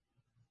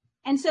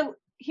 And so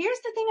here's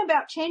the thing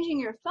about changing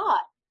your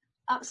thought.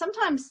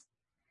 Sometimes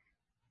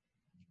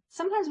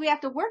we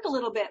have to work a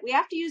little bit. We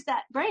have to use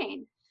that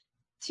brain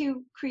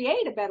to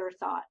create a better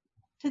thought,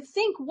 to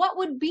think what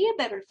would be a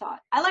better thought.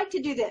 I like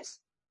to do this.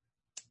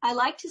 I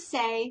like to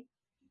say,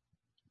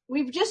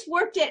 we've just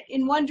worked it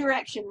in one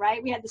direction,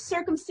 right? We had the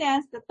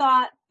circumstance, the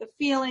thought, the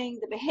feeling,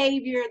 the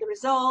behavior, the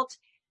result.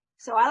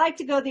 So I like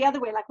to go the other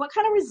way. Like, what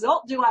kind of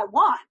result do I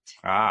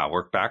want?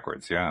 Work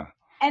backwards. Yeah.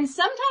 And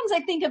sometimes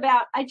I think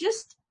about, I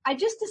just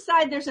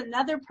decide there's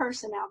another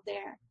person out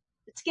there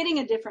that's getting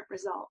a different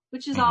result,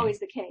 which is always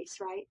the case,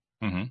 right?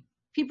 Mm-hmm.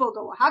 People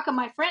go, well, how come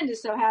my friend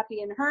is so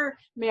happy in her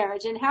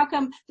marriage? And how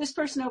come this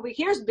person over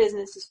here's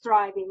business is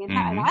thriving and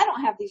I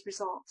don't have these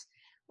results?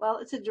 Well,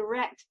 it's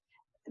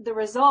the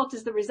result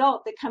is the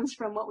result that comes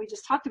from what we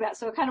just talked about.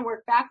 So I kind of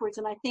work backwards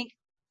and I think,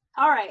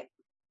 all right,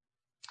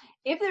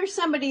 if there's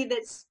somebody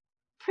that's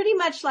pretty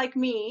much like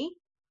me,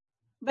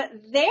 but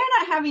they're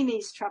not having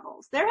these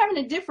troubles, they're having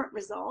a different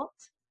result,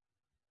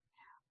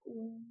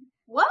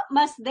 what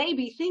must they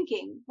be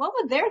thinking? What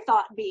would their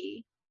thought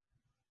be?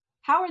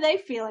 How are they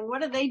feeling?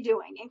 What are they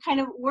doing? And kind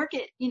of work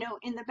it, in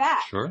the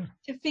back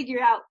to figure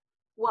out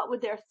what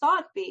would their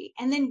thought be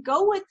and then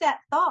go with that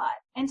thought.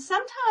 And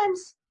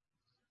sometimes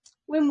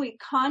when we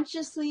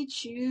consciously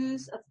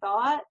choose a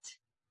thought,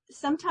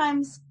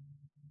 sometimes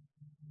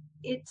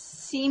it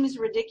seems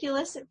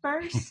ridiculous at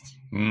first.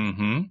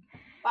 Mm-hmm.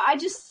 But I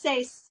just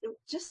say,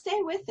 just stay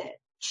with it.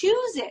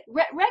 Choose it.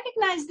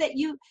 Recognize that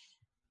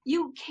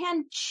you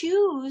can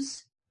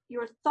choose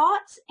your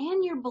thoughts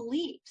and your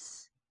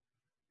beliefs.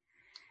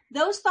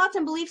 Those thoughts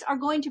and beliefs are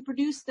going to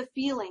produce the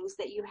feelings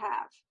that you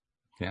have.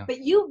 Yeah. But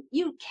you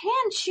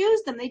can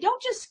choose them. They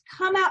don't just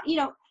come out,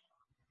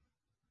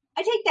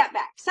 I take that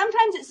back.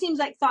 Sometimes it seems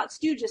like thoughts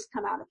do just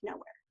come out of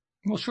nowhere.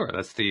 Well, sure.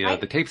 That's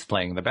the tapes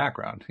playing in the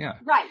background. Yeah.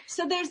 Right.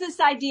 So there's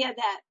this idea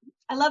that,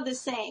 I love this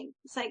saying.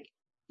 It's like,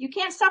 you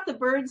can't stop the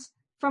birds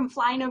from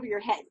flying over your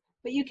head,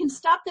 but you can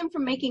stop them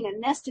from making a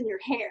nest in your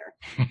hair.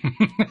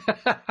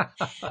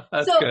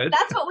 That's so good.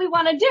 That's what we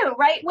want to do,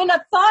 right? When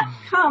a thought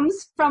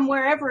comes from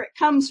wherever it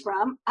comes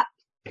from,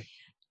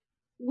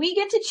 we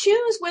get to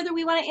choose whether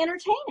we want to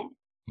entertain it.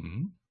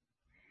 Mm-hmm.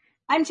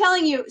 I'm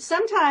telling you,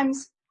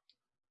 sometimes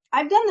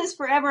I've done this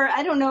forever.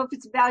 I don't know if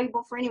it's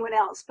valuable for anyone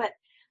else, but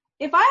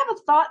if I have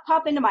a thought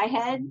pop into my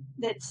head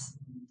that's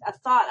a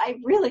thought I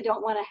really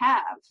don't want to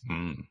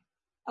have.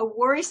 A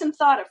worrisome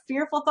thought, a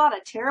fearful thought,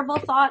 a terrible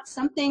thought,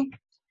 something.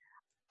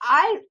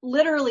 I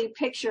literally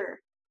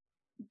picture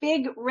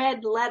big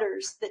red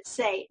letters that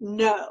say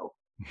no.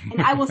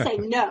 And I will say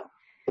no.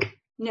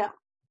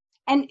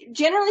 And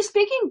generally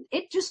speaking,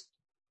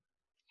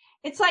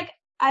 it's like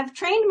I've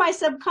trained my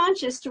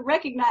subconscious to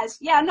recognize,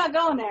 I'm not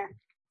going there.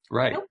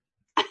 Right. Nope.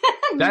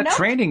 That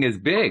training is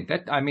big.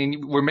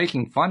 We're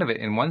making fun of it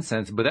in one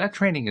sense, but that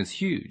training is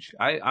huge.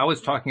 I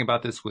was talking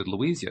about this with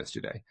Louise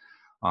yesterday,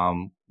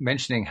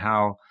 mentioning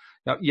how,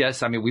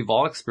 yes, we've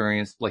all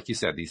experienced, like you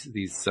said,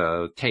 these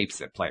tapes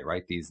that play,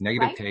 right? These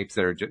negative tapes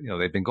that are,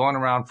 they've been going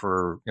around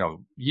for,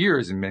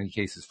 years in many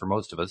cases for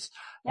most of us,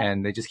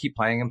 and they just keep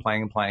playing and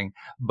playing and playing.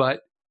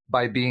 But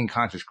by being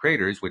conscious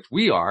creators, which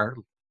we are,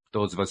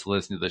 those of us who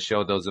listen to the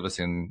show, those of us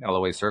in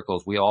LOA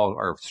circles, we all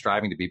are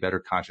striving to be better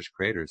conscious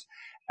creators.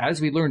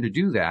 As we learn to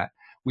do that,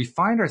 we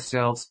find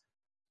ourselves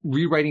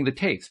rewriting the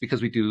tapes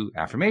because we do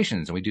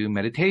affirmations and we do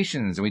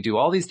meditations and we do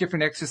all these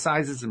different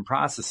exercises and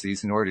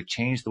processes in order to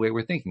change the way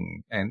we're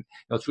thinking. And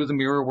through the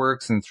mirror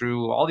works and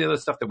through all the other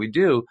stuff that we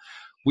do,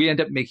 we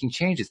end up making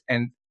changes.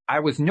 And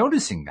I was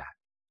noticing that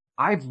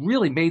I've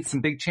really made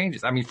some big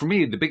changes. For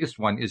me, the biggest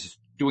one is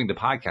doing the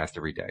podcast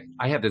every day.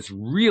 I have this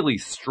really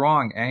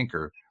strong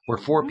anchor where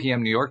 4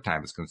 p.m. New York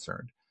time is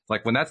concerned.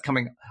 Like when that's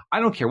coming, I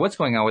don't care what's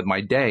going on with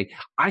my day.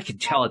 I can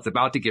tell it's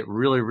about to get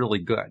really, really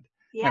good.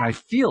 Yeah. And I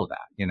feel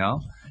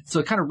that, So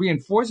it kind of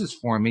reinforces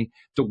for me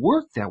the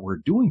work that we're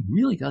doing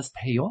really does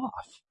pay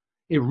off.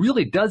 It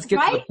really does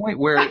get to the point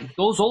where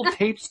those old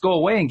tapes go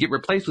away and get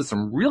replaced with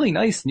some really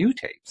nice new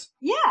tapes.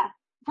 Yeah,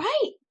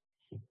 right.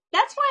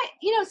 That's why,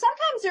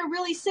 sometimes they're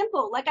really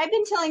simple. Like I've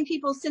been telling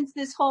people since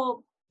this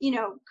whole,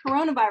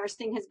 coronavirus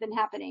thing has been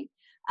happening.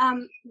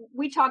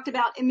 We talked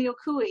about Emil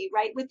Coué,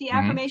 right? With the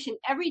affirmation,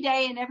 every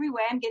day in every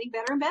way, I'm getting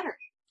better and better.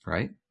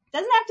 Right.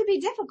 Doesn't have to be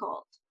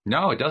difficult.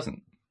 No, it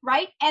doesn't.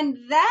 Right. And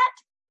that,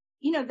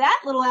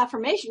 that little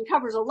affirmation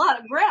covers a lot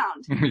of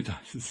ground. It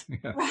does.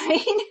 Yeah.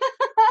 Right.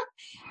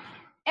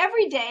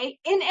 Every day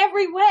in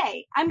every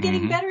way, I'm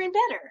getting better and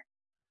better.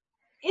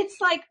 It's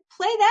like,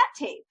 play that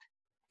tape.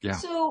 Yeah.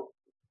 So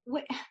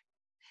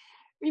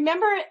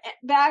remember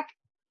back,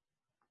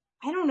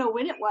 I don't know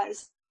when it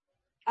was.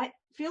 I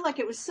feel like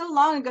it was so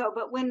long ago,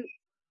 but when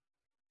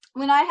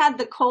I had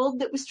the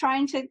cold that was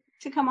trying to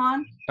come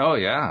on. Oh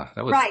yeah,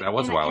 that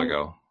was a while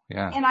ago.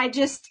 Yeah.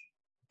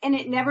 And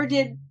it never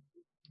did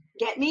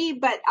get me,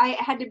 but I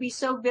had to be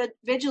so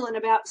vigilant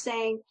about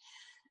saying,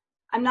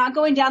 I'm not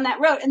going down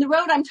that road. And the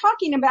road I'm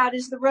talking about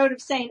is the road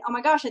of saying, oh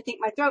my gosh, I think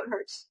my throat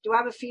hurts. Do I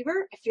have a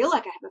fever? I feel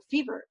like I have a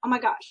fever. Oh my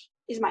gosh,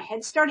 is my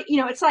head starting?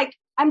 It's like,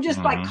 I'm just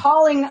like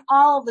calling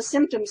all the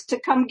symptoms to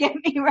come get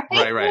me,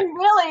 right? Right. And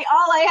really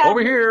all I have.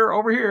 Over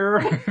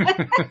here.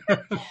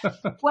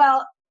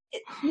 Well,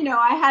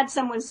 I had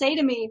someone say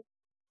to me,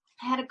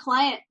 I had a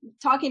client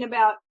talking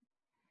about,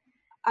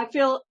 I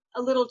feel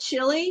a little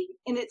chilly,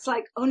 and it's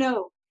like, oh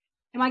no,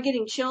 am I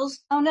getting chills?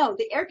 Oh no,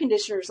 the air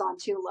conditioner's on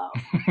too low.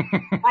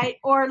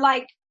 Or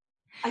like,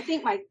 I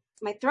think my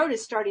throat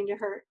is starting to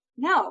hurt.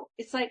 No,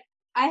 it's like,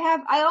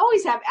 I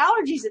always have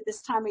allergies at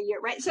this time of year,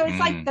 right? So it's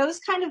like those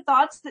kind of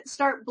thoughts that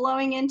start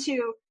blowing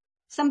into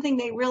something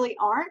they really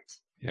aren't.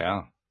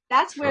 Yeah.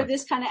 That's where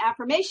this kind of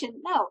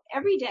affirmation, no,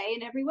 every day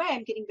in every way,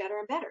 I'm getting better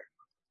and better.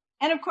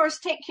 And of course,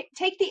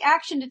 take the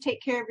action to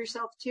take care of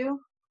yourself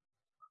too.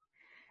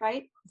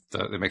 Right?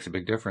 So that makes a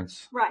big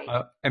difference. Right.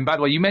 And by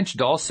the way, you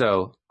mentioned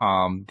also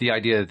the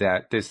idea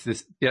that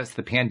yes,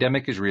 the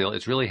pandemic is real.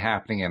 It's really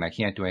happening, and I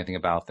can't do anything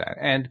about that.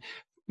 And,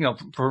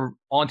 for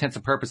all intents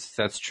and purposes,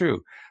 that's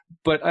true.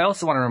 But I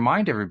also want to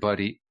remind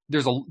everybody,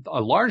 there's a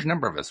large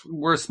number of us.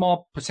 We're a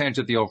small percentage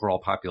of the overall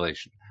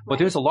population. But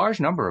there's a large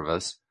number of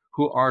us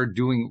who are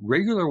doing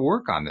regular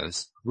work on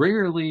this,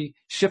 regularly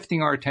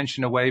shifting our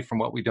attention away from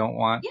what we don't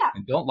want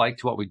and don't like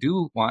to what we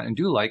do want and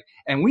do like.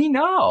 And we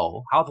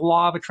know how the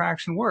law of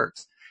attraction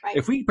works. Right.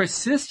 If we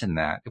persist in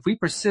that, if we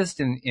persist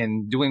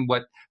in doing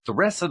what the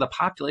rest of the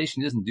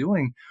population isn't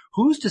doing,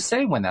 who's to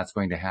say when that's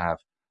going to have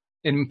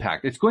an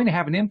impact? It's going to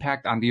have an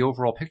impact on the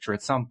overall picture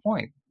at some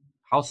point.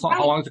 How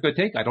long is it going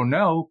to take? I don't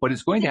know, but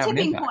it's going to have an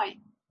impact. Point,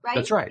 right?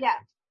 That's right. Yeah.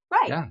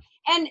 Right. Yeah.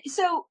 And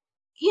so,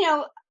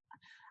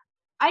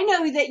 I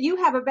know that you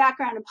have a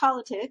background in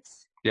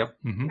politics. Yep.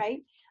 Right.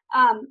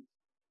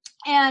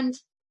 And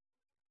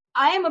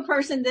I am a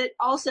person that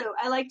also,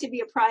 I like to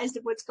be apprised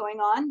of what's going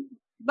on.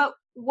 But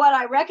what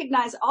I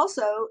recognize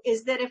also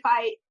is that if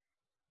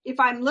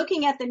I'm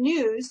looking at the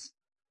news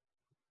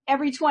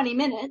every 20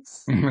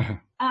 minutes, yeah,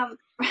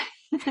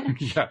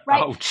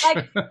 right? Ouch.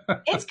 Like,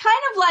 it's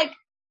kind of like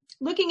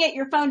looking at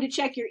your phone to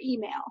check your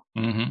email.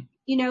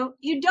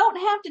 You don't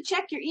have to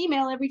check your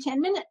email every 10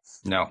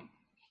 minutes. No.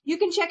 You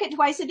can check it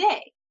twice a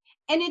day,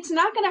 and it's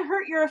not going to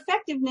hurt your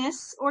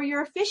effectiveness or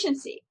your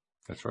efficiency.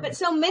 That's right. But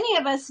so many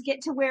of us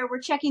get to where we're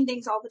checking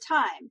things all the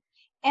time.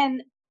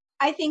 And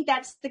I think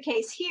that's the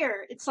case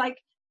here. It's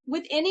like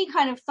with any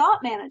kind of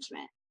thought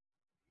management,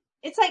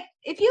 it's like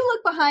if you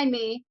look behind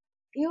me,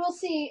 you will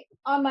see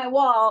on my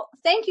wall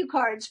thank you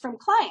cards from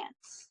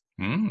clients.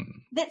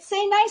 that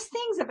say nice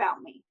things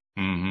about me.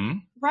 Mm-hmm.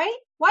 Right?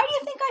 Why do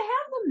you think I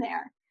have them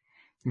there?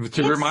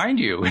 To remind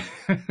you.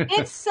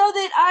 It's so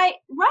that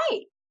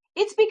right.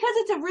 It's because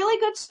it's a really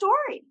good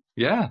story.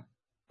 Yeah.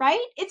 Right?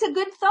 It's a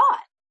good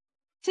thought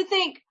to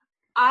think,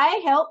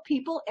 I help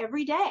people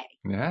every day.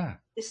 Yeah.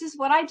 This is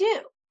what I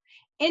do.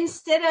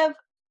 Instead of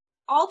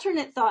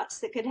alternate thoughts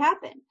that could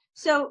happen.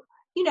 So,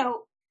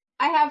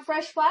 I have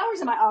fresh flowers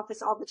in my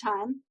office all the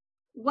time.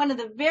 One of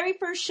the very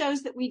first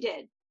shows that we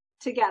did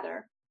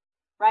together,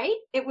 right?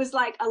 It was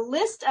like a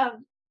list of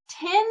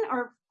 10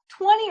 or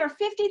 20 or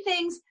 50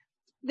 things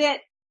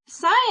that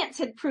science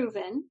had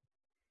proven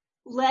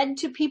led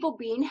to people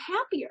being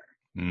happier.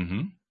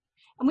 Mm-hmm.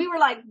 And we were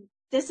like,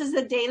 this is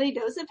a daily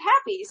dose of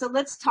happy. So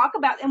let's talk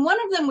about, and one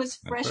of them was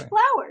fresh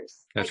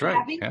flowers. That's like right.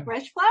 Having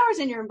fresh flowers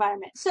in your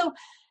environment. So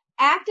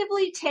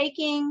actively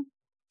taking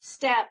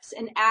steps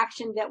and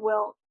action that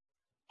will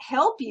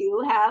help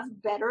you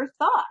have better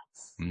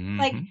thoughts. Mm-hmm.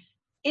 Like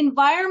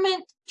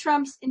environment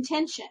trumps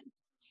intention.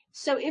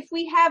 So if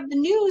we have the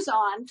news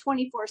on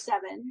 24/7,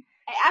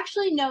 I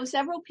actually know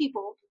several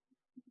people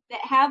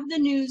that have the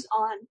news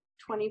on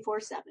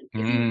 24/7.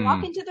 If you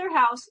walk into their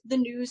house, the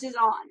news is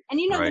on. And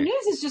the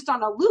news is just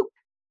on a loop.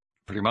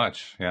 Pretty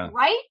much, yeah.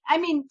 Right? I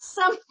mean,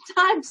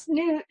 sometimes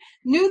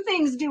new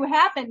things do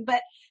happen,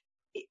 but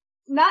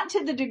not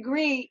to the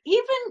degree,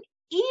 even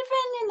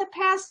in the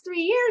past 3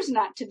 years,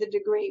 not to the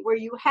degree where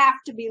you have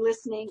to be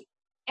listening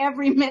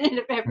every minute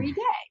of every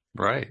day.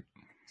 Right.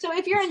 So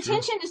if your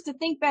intention is to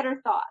think better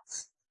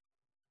thoughts,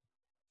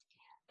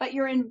 but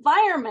your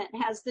environment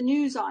has the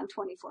news on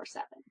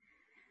 24/7,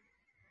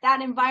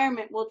 that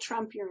environment will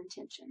trump your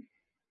intention.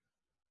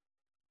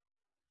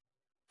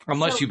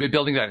 Unless you've been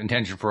building that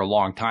intention for a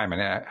long time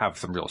and have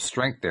some real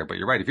strength there. But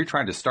you're right. If you're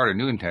trying to start a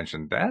new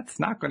intention, that's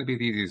not going to be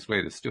the easiest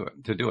way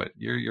to do it.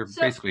 You're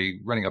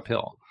basically running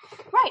uphill.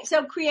 Right.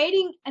 So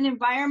creating an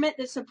environment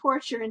that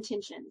supports your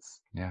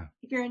intentions. Yeah.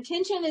 If your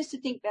intention is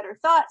to think better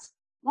thoughts,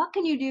 what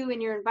can you do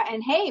in your environment?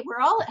 And hey, we're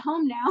all at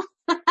home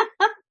now.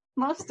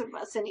 Most of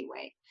us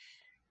anyway.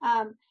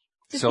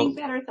 Think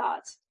better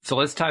thoughts. So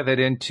let's tie that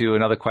into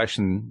another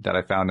question that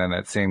I found in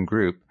that same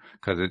group,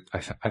 because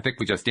I think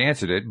we just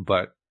answered it,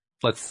 but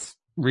let's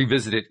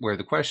revisit it where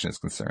the question is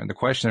concerned. The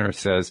questioner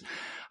says,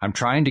 I'm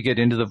trying to get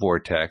into the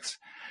vortex,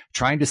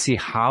 trying to see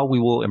how we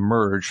will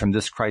emerge from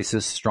this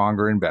crisis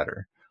stronger and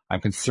better.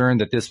 I'm concerned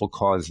that this will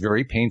cause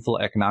very painful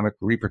economic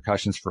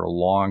repercussions for a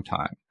long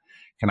time.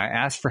 Can I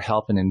ask for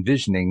help in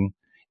envisioning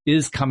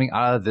is coming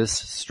out of this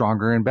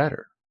stronger and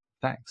better?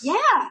 Thanks.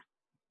 Yeah,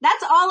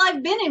 that's all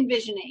I've been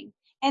envisioning.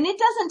 And it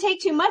doesn't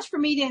take too much for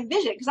me to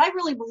envision because I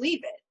really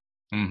believe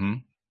it. Mm-hmm.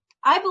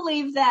 I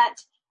believe that,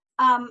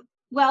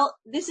 well,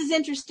 this is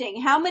interesting.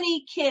 How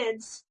many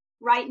kids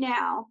right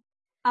now,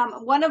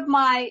 one of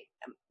my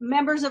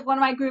members of one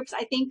of my groups,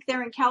 I think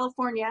they're in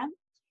California.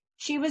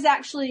 She's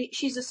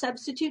a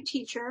substitute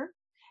teacher,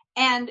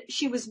 and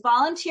she was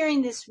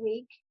volunteering this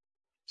week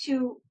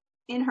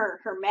in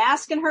her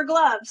mask and her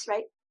gloves,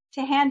 right,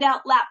 to hand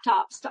out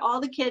laptops to all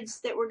the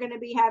kids that were going to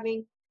be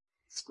having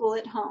school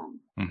at home.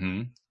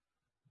 Mm-hmm.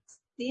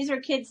 These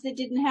are kids that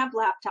didn't have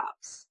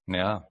laptops.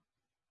 Yeah.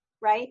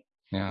 Right?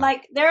 Yeah.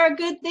 Like there are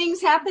good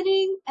things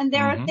happening and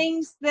there are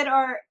things that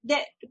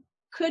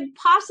could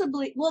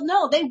possibly, well,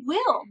 no, they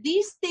will.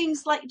 These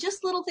things, like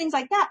just little things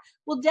like that,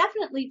 will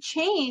definitely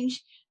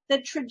change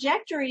the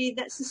trajectory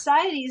that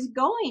society is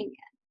going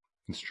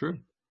in. It's true.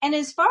 And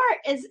as far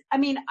as,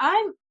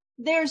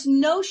 there's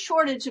no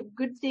shortage of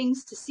good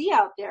things to see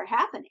out there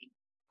happening.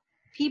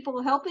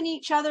 People helping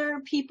each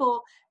other,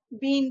 people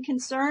being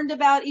concerned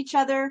about each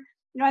other.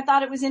 I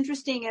thought it was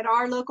interesting at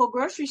our local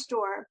grocery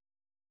store.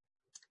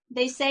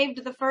 They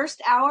saved the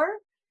first hour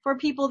for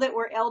people that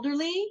were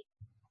elderly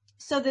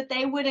so that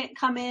they wouldn't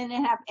come in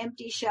and have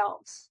empty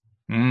shelves.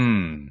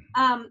 Mm.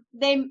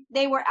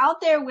 They were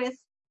out there with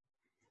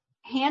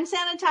hand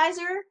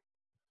sanitizer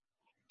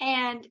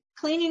and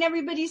cleaning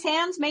everybody's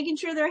hands, making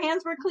sure their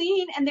hands were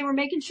clean, and they were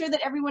making sure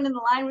that everyone in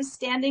the line was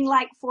standing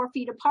like 4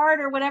 feet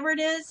apart or whatever it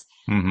is.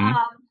 Mm-hmm.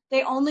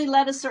 They only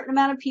let a certain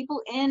amount of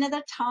people in at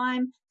a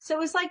time. So it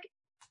was like,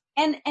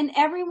 and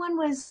everyone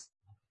was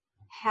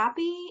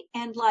happy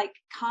and like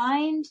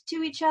kind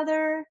to each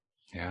other.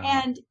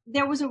 Yeah. And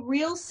there was a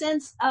real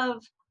sense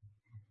of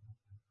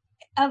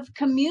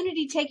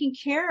community taking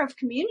care of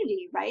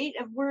community, right?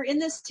 Of we're in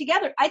this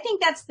together. I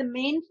think that's the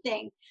main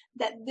thing,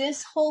 that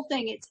this whole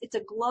thing, it's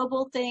a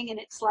global thing, and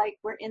it's like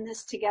we're in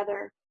this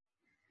together.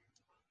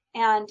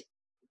 And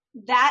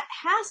that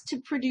has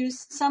to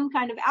produce some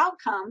kind of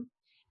outcome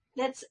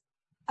that's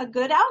a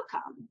good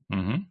outcome.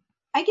 Mm-hmm.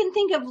 I can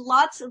think of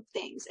lots of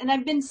things, and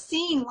I've been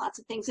seeing lots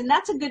of things, and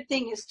that's a good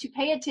thing, is to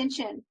pay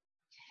attention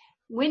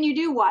when you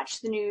do watch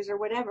the news or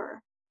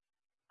whatever.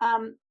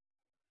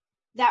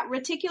 That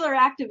reticular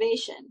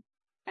activation,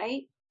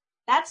 right?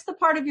 That's the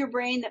part of your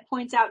brain that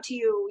points out to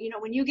you,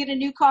 when you get a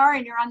new car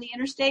and you're on the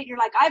interstate, you're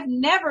like, I've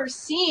never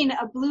seen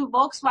a blue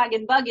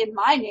Volkswagen Bug in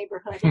my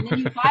neighborhood. And then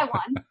you buy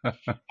one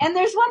and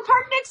there's one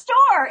parked next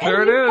door. And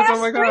there it is. Oh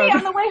my God.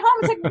 On the way home.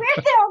 It's like, where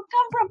did they all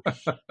come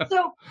from?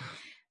 So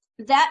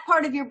that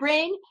part of your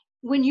brain,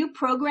 when you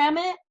program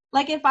it,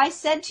 like if I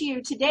said to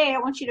you today, I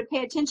want you to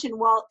pay attention,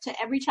 Walt,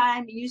 to every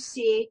time you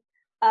see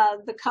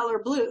the color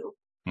blue,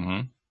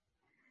 Mm-hmm.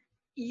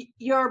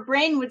 Your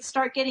brain would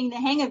start getting the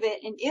hang of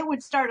it and it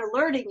would start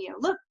alerting you.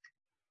 Look,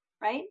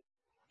 right?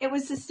 It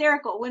was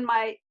hysterical. When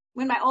my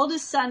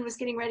oldest son was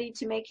getting ready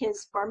to make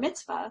his bar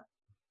mitzvah,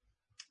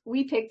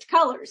 we picked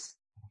colors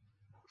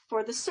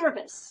for the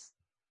service.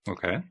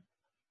 Okay.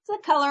 The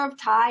color of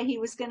tie he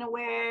was going to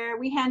wear.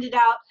 We handed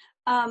out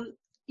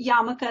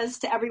yarmulkes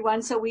to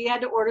everyone, so we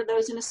had to order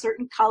those in a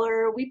certain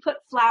color. We put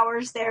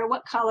flowers there,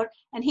 what color,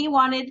 and he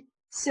wanted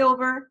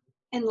silver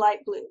and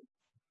light blue.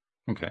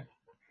 Okay.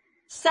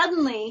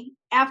 Suddenly,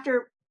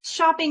 after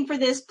shopping for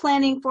this,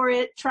 planning for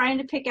it, trying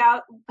to pick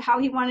out how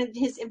he wanted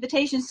his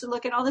invitations to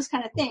look and all this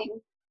kind of thing,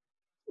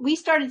 we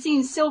started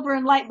seeing silver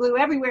and light blue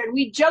everywhere, and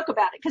we'd joke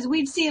about it because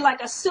we'd see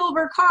like a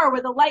silver car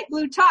with a light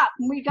blue top,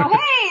 and we'd go,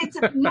 hey,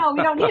 no,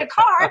 we don't need a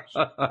car,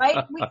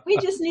 right? We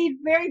just need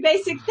very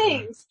basic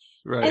things.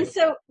 Right. And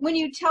so when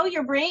you tell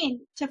your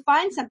brain to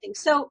find something,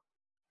 so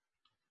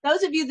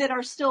those of you that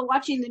are still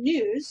watching the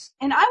news,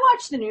 and I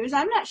watch the news,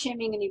 I'm not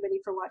shaming anybody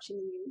for watching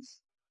the news,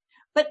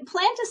 but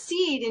plant a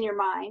seed in your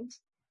mind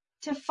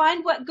to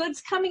find what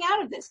good's coming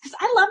out of this. Because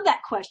I love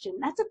that question.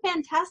 That's a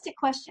fantastic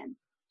question.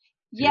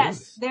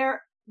 Yes,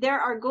 there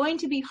are going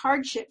to be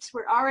hardships.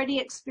 We're already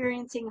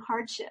experiencing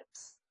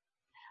hardships.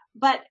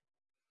 But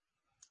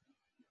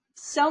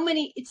so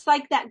many, it's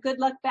like that good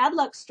luck, bad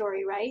luck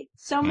story, right?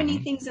 So many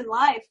things in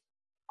life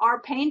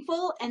are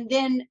painful, and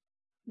then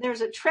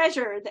there's a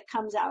treasure that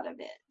comes out of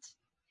it.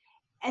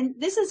 And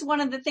this is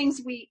one of the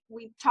things we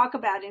talk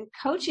about in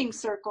coaching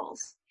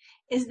circles,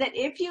 is that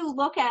if you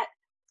look at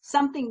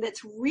something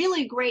that's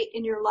really great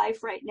in your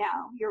life right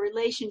now, your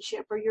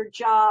relationship or your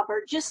job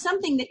or just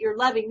something that you're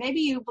loving,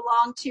 maybe you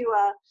belong to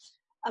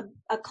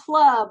a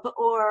club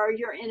or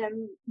you're in a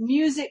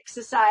music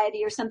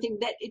society or something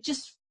that it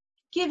just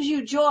gives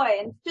you joy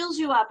and fills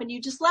you up and you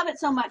just love it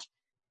so much.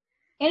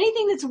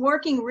 Anything that's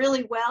working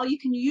really well, you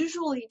can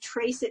usually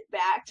trace it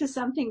back to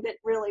something that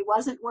really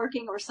wasn't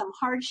working or some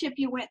hardship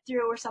you went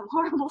through or some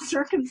horrible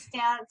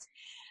circumstance,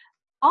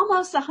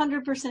 almost 100%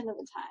 of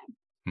the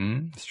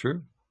time. It's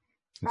true.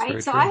 It's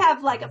right? So true. I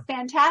have like a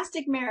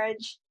fantastic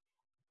marriage.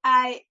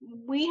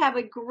 We have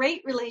a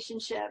great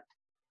relationship.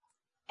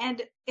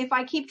 And if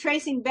I keep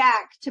tracing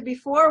back to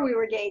before we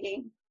were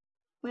dating,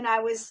 when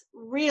I was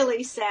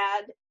really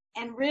sad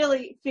and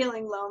really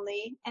feeling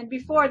lonely, and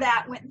before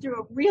that went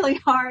through a really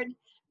hard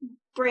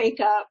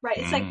breakup, right?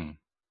 It's like,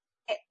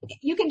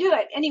 you can do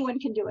it. Anyone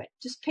can do it.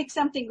 Just pick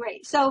something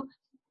great. So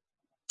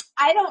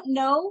I don't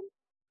know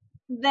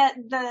that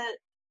the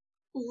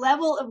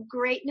level of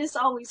greatness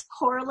always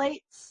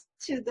correlates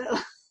to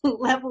the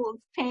level of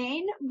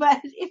pain, but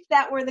if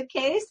that were the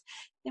case,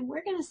 then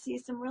we're going to see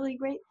some really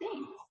great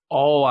things.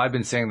 Oh, I've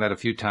been saying that a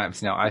few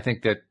times now. I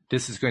think that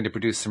this is going to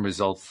produce some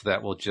results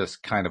that will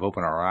just kind of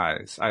open our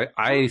eyes.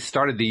 I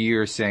started the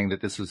year saying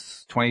that this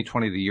was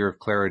 2020, the year of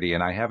clarity,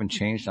 and I haven't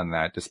changed on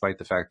that despite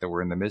the fact that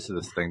we're in the midst of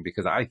this thing,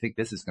 because I think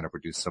this is going to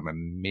produce some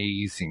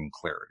amazing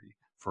clarity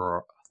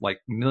for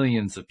like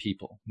millions of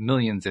people,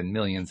 millions and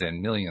millions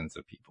and millions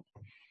of people.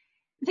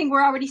 I think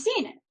we're already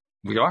seeing it.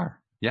 We are.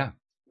 Yeah.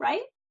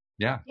 Right?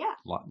 Yeah. Yeah.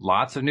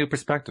 Lots of new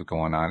perspective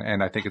going on.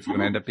 And I think it's going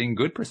to end up being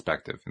good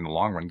perspective in the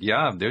long run.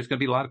 Yeah, there's going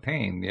to be a lot of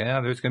pain.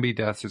 Yeah, there's going to be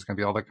deaths. There's going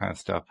to be all that kind of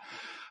stuff.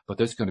 But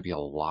there's going to be a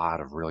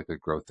lot of really good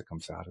growth that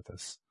comes out of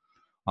this.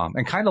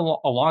 And kind of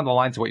along the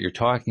lines of what you're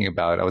talking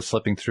about, I was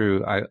flipping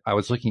through, I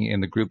was looking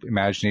in the group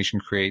Imagination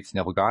Creates,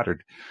 Neville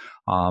Goddard.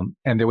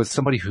 And there was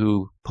somebody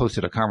who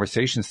posted a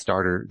conversation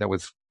starter that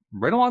was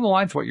right along the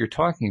lines of what you're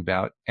talking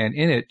about. And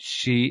in it,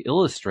 she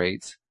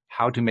illustrates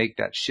how to make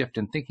that shift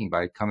in thinking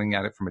by coming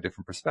at it from a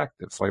different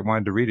perspective. So I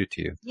wanted to read it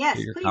to you. Yes,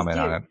 your please comment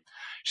do. on it.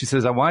 She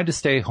says, I wanted to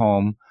stay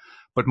home,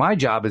 but my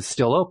job is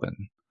still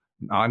open.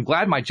 I'm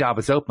glad my job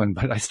is open,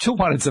 but I still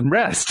wanted some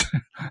rest.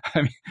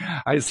 I mean,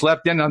 I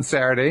slept in on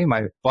Saturday.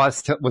 My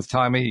boss was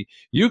telling me,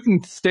 you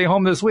can stay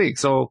home this week.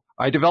 So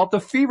I developed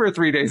a fever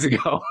 3 days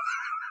ago.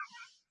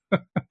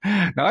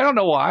 Now, I don't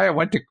know why. I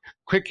went to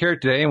Quick Care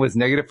today and was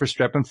negative for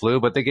strep and flu,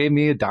 but they gave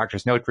me a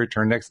doctor's note to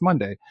return next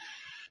Monday.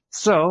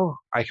 So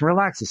I can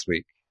relax this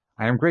week.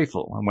 I am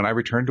grateful. And when I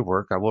return to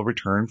work, I will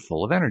return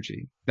full of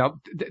energy.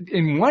 Now,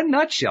 in one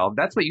nutshell,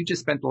 that's what you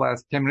just spent the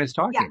last 10 minutes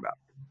talking about.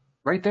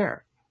 Right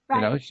there. Right.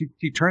 You know,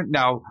 she turned.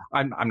 Now,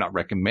 I'm not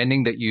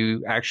recommending that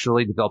you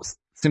actually develop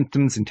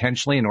symptoms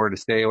intentionally in order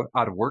to stay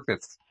out of work.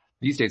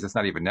 These days, it's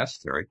not even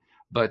necessary.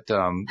 But,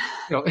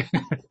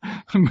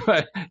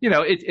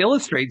 it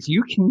illustrates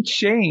you can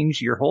change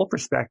your whole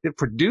perspective,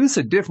 produce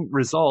a different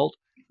result,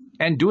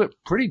 and do it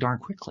pretty darn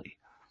quickly.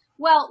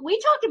 Well, we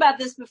talked about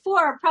this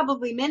before,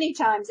 probably many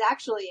times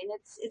actually, and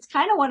it's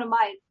kind of one of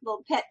my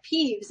little pet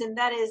peeves, and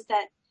that is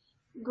that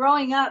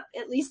growing up,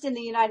 at least in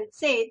the United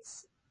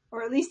States,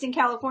 or at least in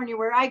California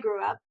where I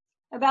grew up,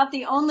 about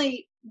the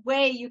only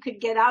way you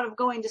could get out of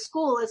going to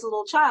school as a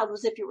little child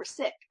was if you were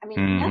sick. I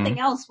mean, nothing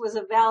else was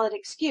a valid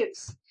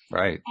excuse.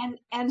 Right.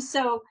 And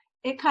so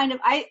it kind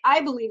of,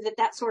 I believe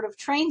that sort of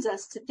trains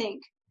us to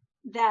think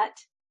that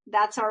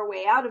that's our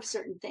way out of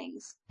certain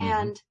things.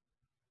 And,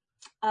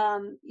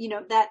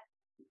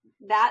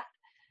 that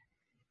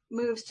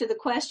moves to the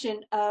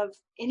question of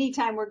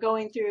anytime we're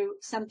going through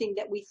something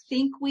that we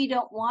think we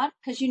don't want,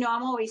 because,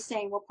 I'm always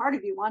saying, well, part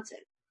of you wants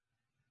it.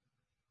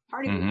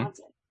 Part of you wants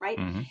it, right?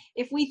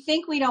 If we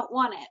think we don't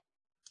want it,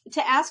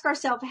 to ask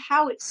ourselves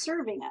how it's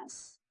serving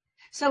us.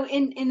 So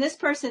in this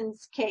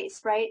person's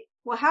case, right?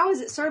 Well, how is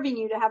it serving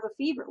you to have a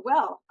fever?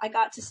 Well, I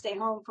got to stay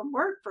home from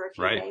work for a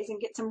few days and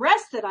get some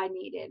rest that I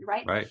needed,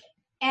 right? Right.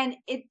 And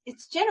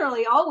it's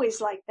generally always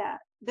like that.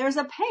 There's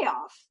a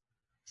payoff,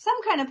 some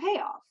kind of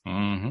payoff.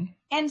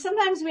 And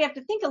sometimes we have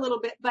to think a little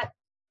bit, but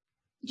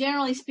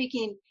generally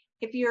speaking,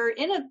 if you're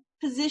in a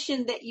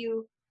position that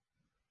you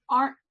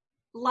aren't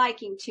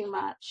liking too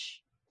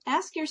much,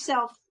 ask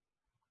yourself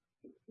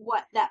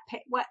what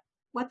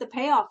the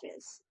payoff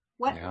is.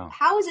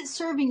 How is it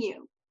serving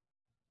you?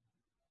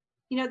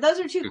 Those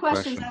are two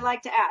questions I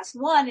like to ask.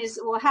 One is,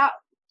 well,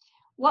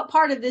 what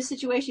part of this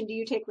situation do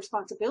you take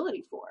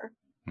responsibility for?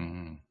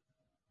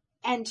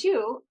 And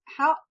two,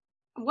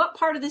 what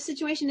part of this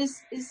situation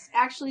is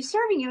actually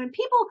serving you? And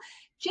people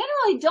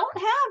generally don't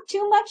have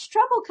too much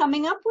trouble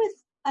coming up with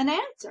an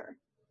answer.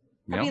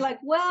 They'll be like,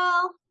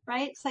 well,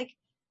 right? It's like,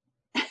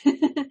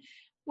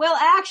 well,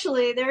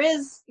 actually there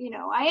is,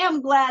 I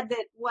am glad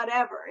that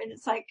whatever. And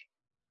it's like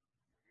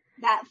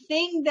that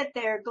thing that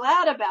they're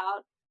glad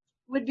about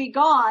would be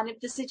gone if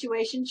the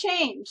situation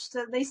changed.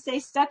 So they stay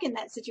stuck in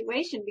that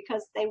situation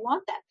because they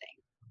want that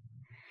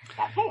thing,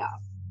 that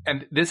payoff.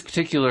 And this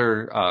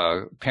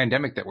particular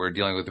pandemic that we're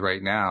dealing with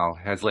right now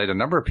has led a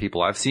number of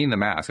people. I've seen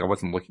them ask. I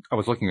was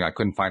looking. I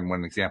couldn't find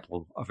one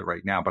example of it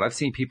right now, but I've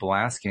seen people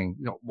asking,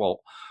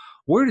 well,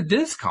 where did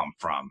this come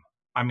from?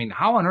 I mean,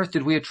 how on earth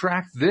did we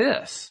attract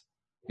this?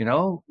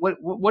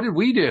 What did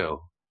we do?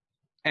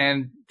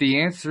 And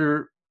the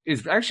answer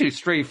is actually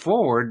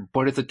straightforward,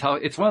 but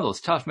it's one of those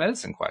tough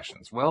medicine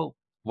questions. Well,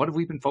 what have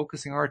we been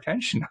focusing our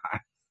attention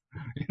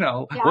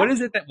on?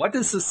 What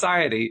does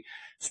society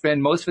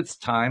spend most of its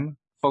time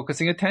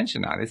focusing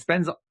attention on? It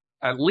spends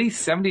at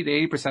least 70 to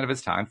 80% of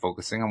its time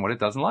focusing on what it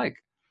doesn't like.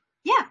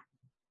 Yeah.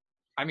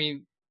 I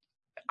mean,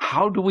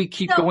 how do we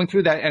keep going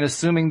through that and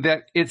assuming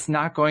that it's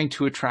not going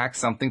to attract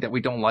something that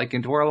we don't like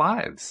into our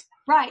lives?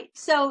 Right.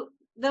 So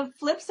the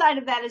flip side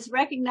of that is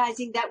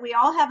recognizing that we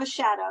all have a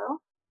shadow.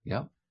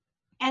 Yeah.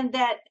 And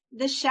that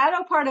the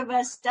shadow part of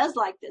us does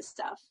like this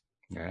stuff.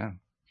 Yeah.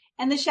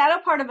 And the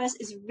shadow part of us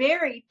is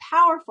very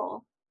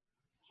powerful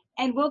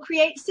and will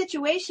create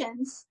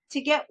situations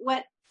to get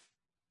what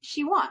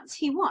he wants,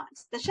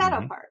 the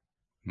shadow part.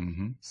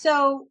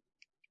 So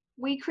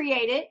we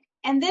create it.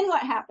 And then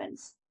what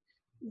happens?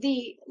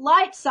 The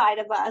light side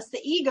of us,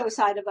 the ego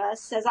side of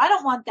us says, I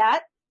don't want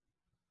that.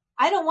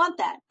 I don't want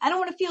that. I don't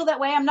want to feel that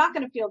way. I'm not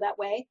going to feel that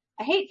way.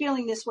 I hate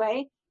feeling this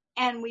way.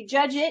 And we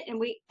judge it.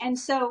 And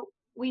so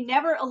we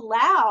never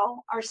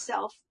allow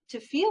ourselves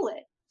to feel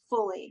it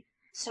fully.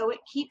 So it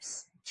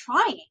keeps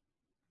trying,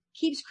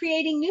 keeps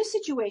creating new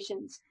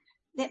situations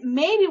that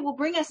maybe will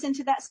bring us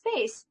into that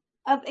space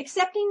of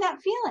accepting that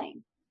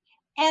feeling.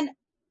 And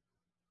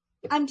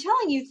I'm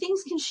telling you,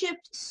 things can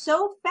shift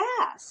so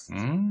fast.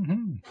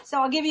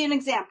 So I'll give you an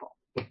example.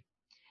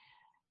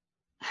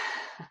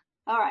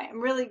 All right.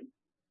 I'm really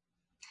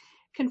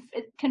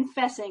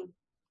confessing.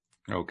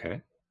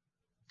 Okay.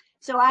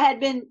 So I had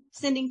been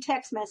sending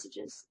text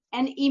messages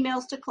and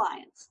emails to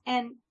clients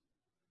and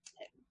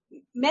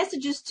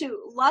messages to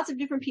lots of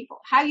different people.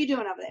 How you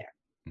doing over there?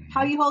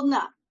 How you holding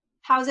up?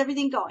 How's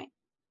everything going?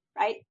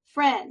 Right?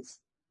 Friends,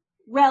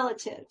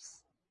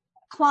 relatives,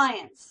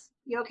 clients.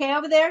 You okay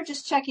over there?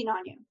 Just checking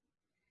on you.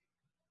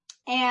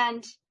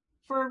 And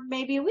for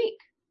maybe a week.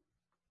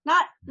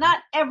 Not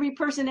every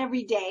person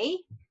every day,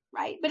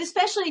 right? But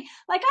especially,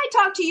 like I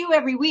talk to you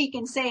every week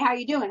and say, how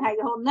you doing? How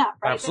you holding up?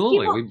 Right?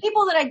 Absolutely.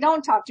 People that I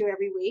don't talk to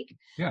every week.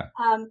 Yeah.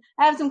 I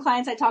have some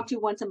clients I talk to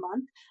once a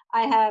month.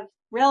 I have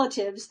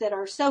relatives that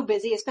are so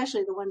busy,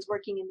 especially the ones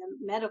working in the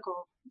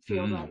medical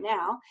field right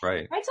now.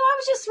 Right. Right. So I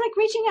was just like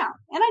reaching out,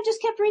 and I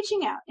just kept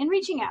reaching out and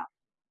reaching out.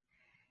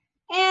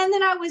 And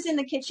then I was in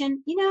the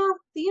kitchen. The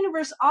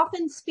universe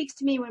often speaks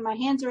to me when my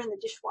hands are in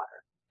the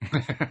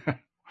dishwater.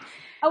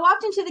 I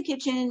walked into the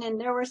kitchen and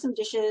there were some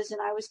dishes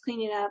and I was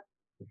cleaning up.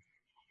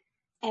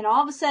 And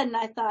all of a sudden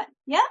I thought,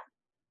 yep,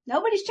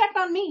 nobody's checked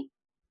on me.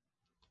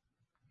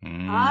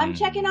 I'm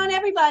checking on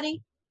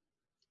everybody,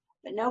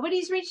 but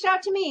nobody's reached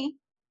out to me.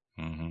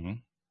 And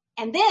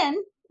then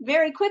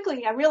very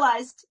quickly I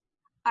realized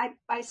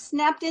I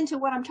snapped into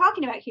what I'm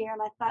talking about here,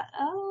 and I thought,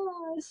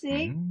 oh,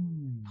 see,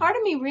 part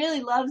of me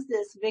really loves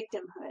this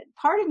victimhood.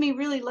 Part of me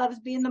really loves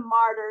being the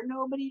martyr.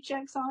 Nobody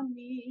checks on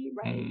me,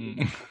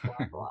 right?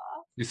 Blah, blah.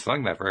 You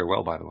sung that very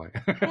well, by the way.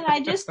 And I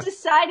just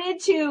decided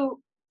to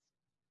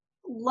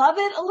love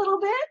it a little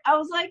bit. I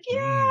was like,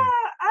 yeah,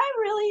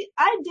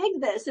 I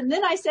dig this. And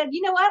then I said,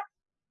 you know what?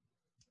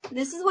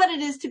 This is what it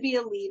is to be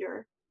a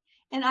leader.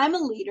 And I'm a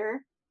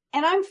leader,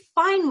 and I'm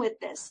fine with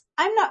this.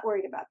 I'm not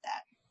worried about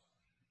that.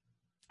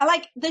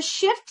 The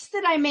shifts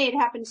that I made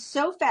happened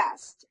so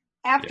fast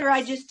after Yes.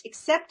 I just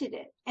accepted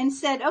it and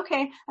said,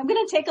 okay, I'm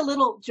going to take a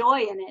little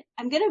joy in it.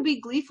 I'm going to be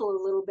gleeful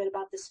a little bit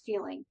about this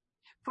feeling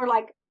for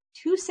like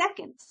 2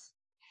 seconds.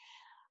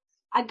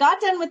 I got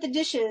done with the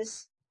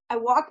dishes. I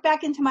walked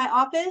back into my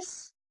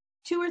office,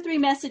 2 or 3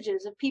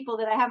 messages of people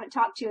that I haven't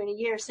talked to in a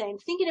year saying,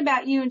 thinking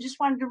about you and just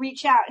wanted to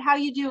reach out. How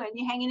you doing?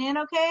 You hanging in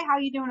okay? How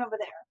you doing over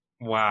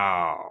there?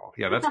 Wow.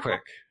 Yeah, that's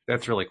quick.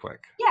 That's really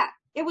quick. Yeah,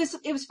 it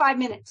was 5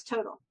 minutes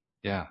total.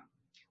 Yeah.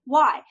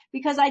 Why?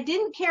 Because I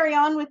didn't carry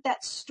on with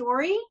that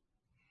story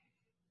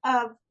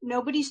of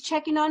nobody's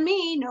checking on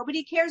me.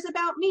 Nobody cares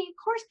about me.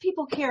 Of course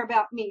people care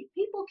about me.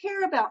 People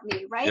care about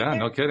me, right? Yeah,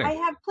 no kidding. I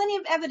have plenty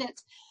of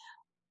evidence.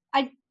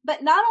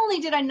 But not only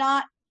did I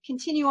not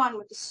continue on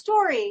with the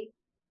story,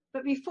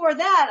 but before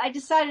that, I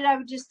decided I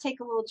would just take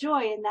a little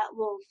joy in that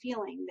little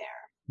feeling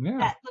there. Yeah.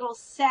 That little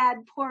sad,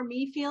 poor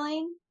me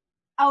feeling.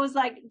 I was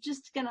like,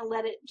 just going to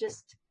let it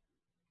just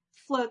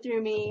flow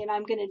through me, and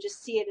I'm going to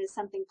just see it as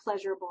something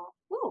pleasurable.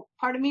 Ooh,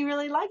 part of me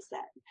really likes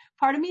that.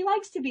 Part of me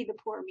likes to be the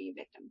poor me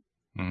victim.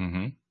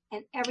 Mm-hmm.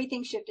 And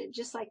everything shifted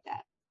just like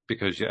that.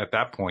 Because at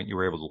that point, you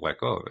were able to let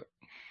go of it.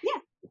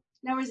 Yeah.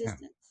 No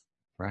resistance.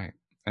 Yeah. Right.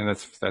 And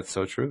that's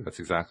so true. That's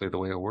exactly the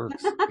way it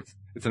works.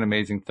 It's an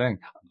amazing thing.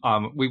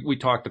 We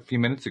talked a few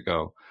minutes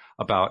ago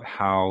about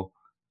how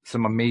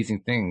some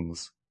amazing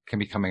things can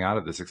be coming out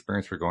of this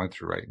experience we're going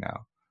through right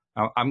now.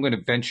 I'm going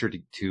to venture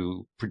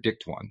to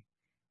predict one.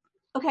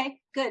 Okay,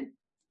 good.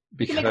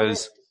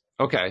 Because,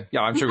 okay,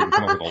 yeah, I'm sure we can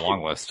come up with a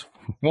long list.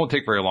 Won't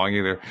take very long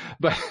either.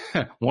 But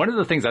one of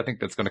the things I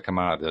think that's going to come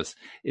out of this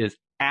is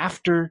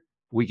after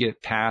we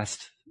get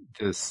past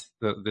this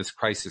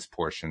crisis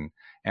portion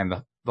and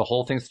the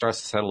whole thing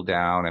starts to settle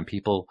down and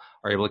people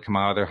are able to come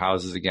out of their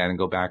houses again and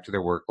go back to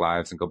their work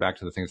lives and go back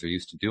to the things they're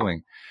used to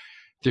doing,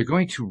 they're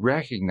going to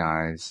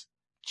recognize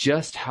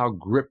just how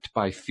gripped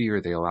by fear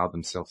they allowed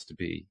themselves to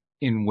be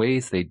in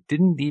ways they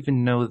didn't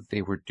even know that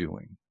they were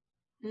doing.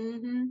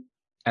 Mm-hmm.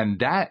 And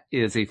that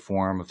is a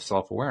form of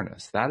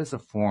self-awareness. That is a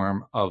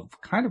form of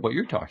kind of what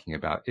you're talking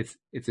about.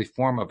 It's a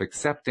form of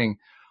accepting,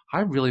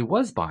 I really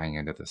was buying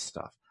into this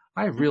stuff.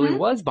 I really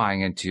was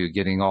buying into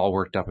getting all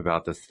worked up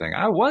about this thing.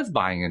 I was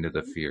buying into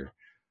the fear.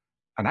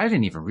 And I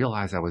didn't even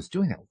realize I was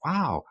doing that.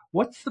 Wow.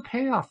 What's the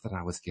payoff that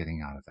I was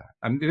getting out of that?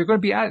 I mean,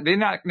 they're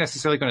not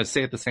necessarily going to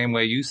say it the same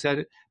way you said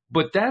it,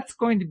 but that's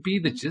going to be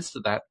the gist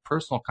of that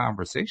personal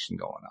conversation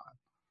going on.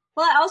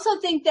 Well, I also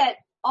think that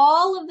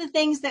all of the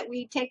things that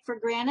we take for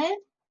granted,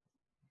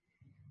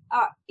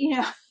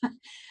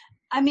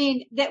 I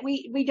mean, that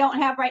we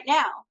don't have right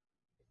now.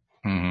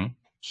 Mm-hmm.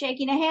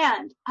 Shaking a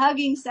hand,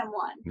 hugging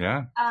someone.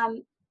 Yeah.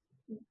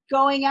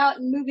 Going out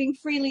and moving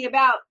freely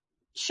about,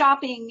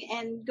 shopping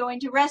and going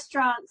to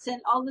restaurants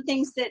and all the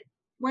things that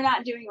we're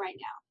not doing right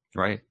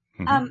now. Right.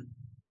 Mm-hmm.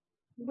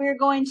 We're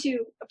going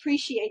to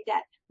appreciate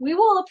that. We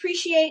will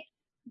appreciate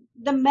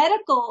the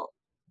medical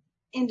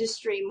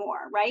industry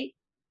more, right?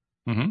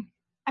 Mm-hmm.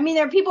 I mean,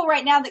 there are people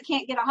right now that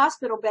can't get a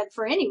hospital bed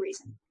for any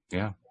reason.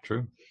 Yeah,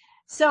 true.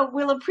 So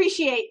we'll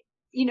appreciate,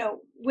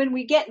 when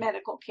we get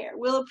medical care,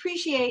 we'll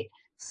appreciate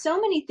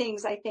so many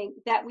things, I think,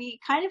 that we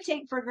kind of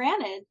take for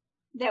granted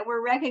that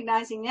we're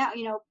recognizing now.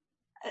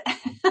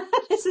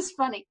 This is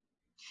funny.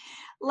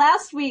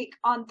 Last week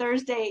on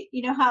Thursday,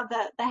 you know how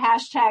the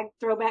hashtag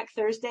Throwback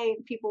Thursday,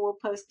 people will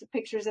post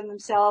pictures of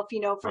themselves,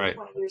 from Right.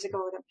 20 years ago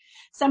or whatever.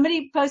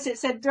 Somebody posted, it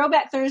said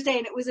Throwback Thursday,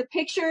 and it was a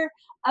picture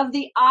of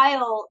the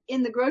aisle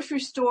in the grocery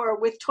store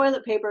with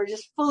toilet paper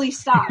just fully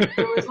stocked.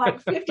 There was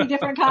like 50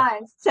 different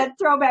kinds. It said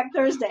Throwback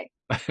Thursday.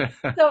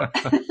 So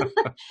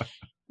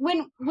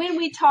when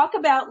we talk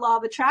about law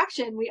of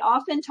attraction, we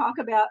often talk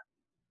about,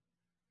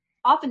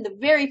 the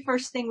very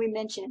first thing we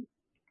mention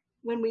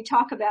when we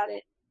talk about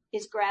it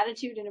is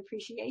gratitude and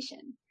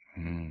appreciation,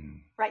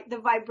 right? The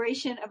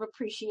vibration of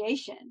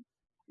appreciation.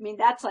 I mean,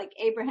 that's like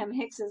Abraham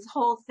Hicks's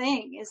whole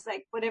thing is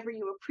like whatever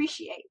you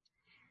appreciate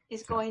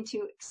is going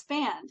to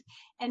expand.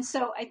 And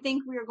so I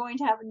think we're going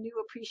to have a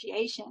new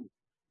appreciation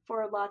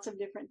for lots of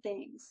different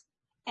things.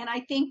 And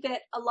I think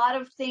that a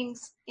lot of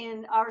things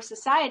in our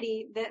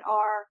society that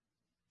are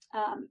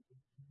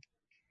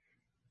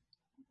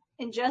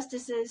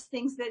injustices,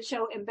 things that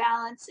show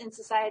imbalance in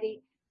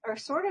society are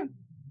sort of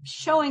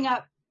showing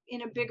up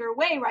in a bigger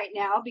way right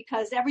now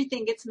because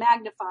everything gets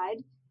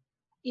magnified.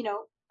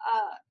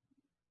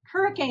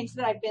 Hurricanes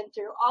that I've been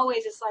through,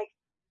 always it's like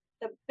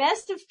the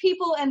best of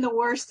people and the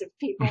worst of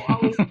people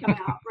always come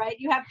out, right?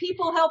 You have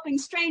people helping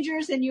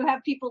strangers and you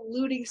have people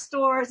looting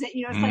stores and,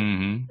 it's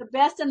like the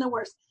best and the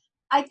worst.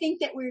 I think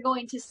that we're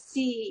going to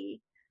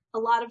see a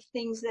lot of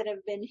things that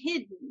have been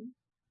hidden.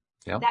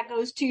 Yep. That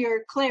goes to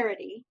your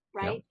clarity,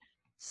 right? Yep.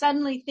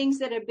 Suddenly things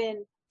that have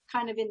been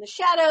kind of in the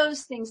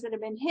shadows, things that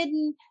have been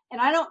hidden.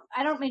 And I don't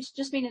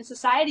just mean in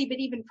society, but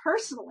even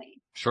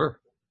personally. Sure.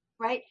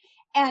 Right.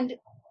 And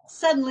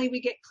suddenly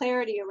we get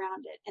clarity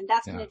around it, and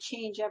that's going to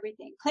change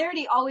everything.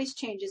 Clarity always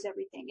changes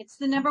everything. It's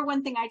the number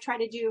one thing I try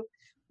to do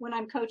when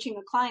I'm coaching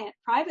a client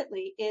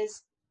privately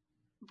is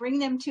bring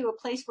them to a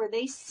place where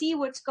they see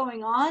what's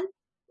going on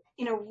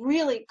in a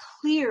really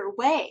clear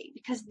way,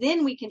 because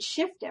then we can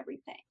shift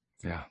everything.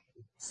 Yeah.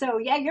 So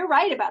yeah, you're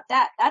right about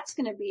that. That's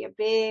going to be a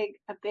big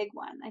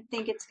one. I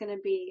think it's going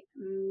to be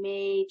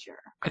major.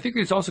 I think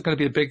it's also going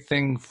to be a big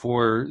thing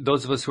for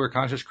those of us who are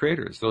conscious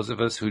creators, those of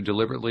us who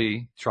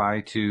deliberately try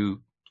to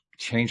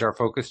change our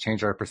focus,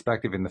 change our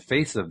perspective in the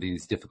face of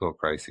these difficult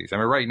crises. I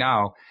mean, right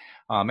now,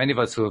 many of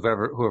us who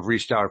have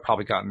reached out have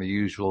probably gotten the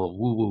usual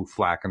woo-woo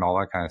flack and all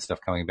that kind of stuff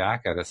coming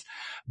back at us.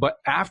 But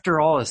after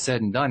all is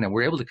said and done, and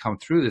we're able to come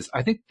through this,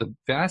 I think the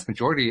vast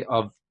majority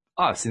of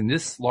us in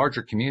this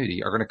larger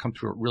community are going to come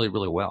through it really,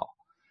 really well.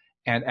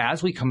 And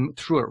as we come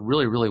through it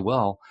really, really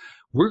well,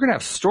 we're going to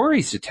have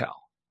stories to tell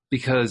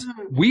because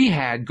we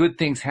had good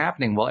things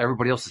happening while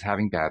everybody else is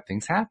having bad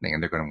things happening.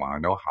 And they're going to want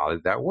to know, how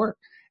did that work?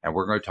 And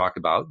we're going to talk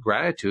about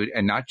gratitude,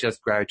 and not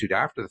just gratitude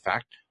after the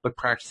fact, but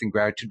practicing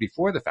gratitude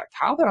before the fact.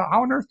 How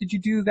on earth did you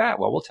do that?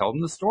 Well, we'll tell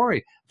them the story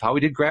of how we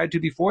did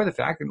gratitude before the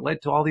fact and it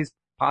led to all these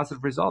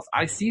positive results.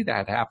 I see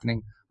that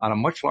happening on a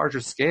much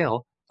larger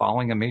scale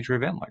following a major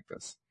event like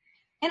this.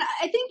 And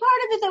I think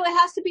part of it, though, it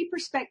has to be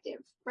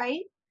perspective,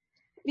 right?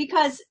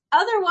 Because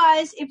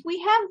otherwise, if we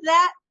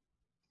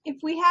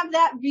have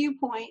that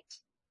viewpoint,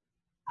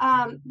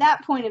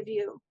 that point of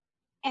view,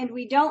 and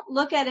we don't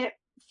look at it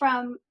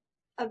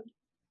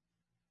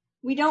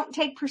we don't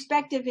take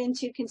perspective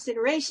into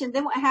consideration,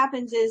 then what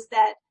happens is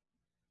that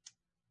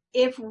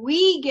if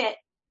we get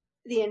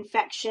the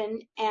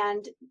infection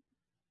and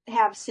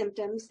have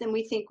symptoms, then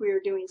we think we are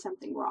doing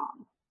something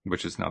wrong.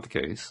 Which is not the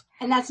case.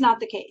 And that's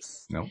not the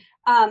case. No.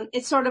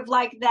 It's sort of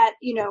like that,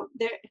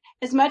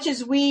 as much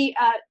as we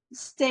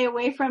stay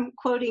away from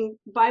quoting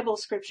Bible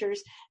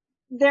scriptures,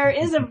 there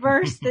is a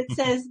verse that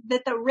says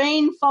that the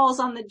rain falls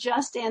on the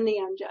just and the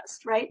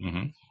unjust, right?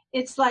 Mm-hmm.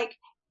 It's like,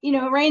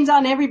 it rains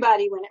on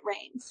everybody when it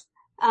rains.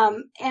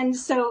 And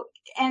so,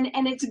 and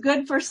it's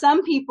good for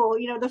some people,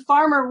 the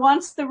farmer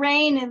wants the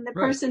rain and the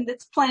person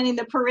that's planning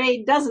the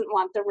parade doesn't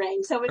want the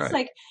rain. So it's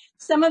like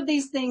some of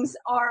these things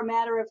are a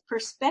matter of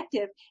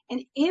perspective.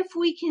 And if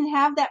we can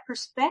have that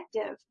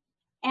perspective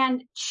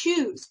and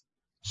choose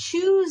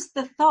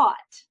the thought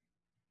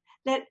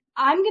that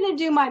I'm going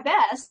to do my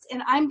best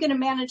and I'm going to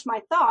manage my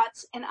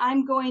thoughts and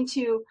I'm going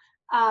to,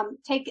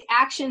 take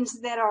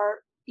actions that are,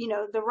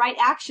 the right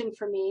action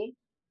for me,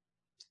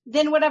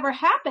 then whatever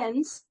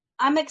happens,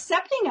 I'm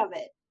accepting of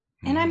it.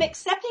 And I'm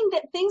accepting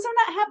that things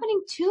are not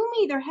happening to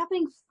me. They're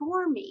happening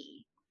for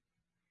me.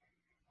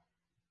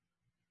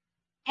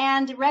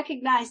 And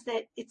recognize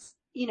that it's,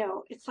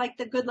 it's like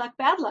the good luck,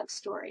 bad luck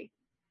story,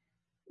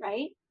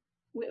 right?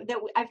 That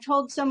I've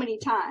told so many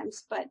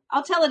times, but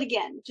I'll tell it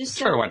again. Just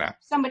so why not?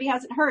 Somebody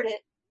hasn't heard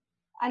it.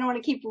 I don't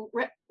want to keep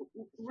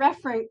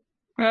referring.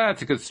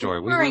 It's a good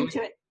story. Referring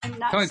to it.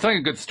 Telling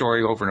a good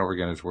story over and over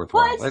again is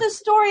worthwhile. Well, it's the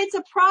story. It's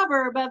a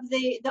proverb of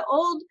the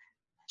old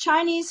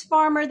Chinese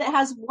farmer that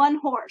has one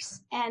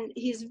horse and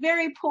he's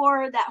very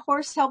poor. That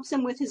horse helps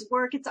him with his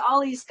work. It's all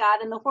he's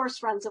got, and the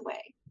horse runs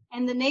away.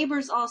 And the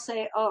neighbors all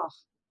say, "Oh,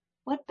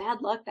 what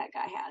bad luck that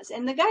guy has."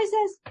 And the guy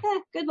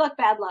says, "Good luck,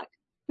 bad luck.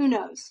 Who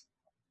knows?"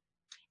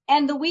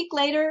 And the week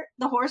later,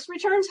 the horse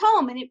returns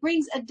home and it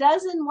brings a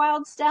dozen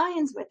wild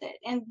stallions with it.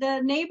 And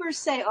the neighbors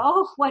say,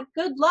 "Oh, what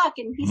good luck."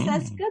 And he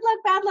says, "Good luck,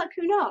 bad luck.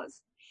 Who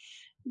knows?"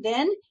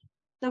 Then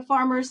the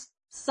farmer's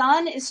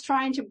son is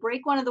trying to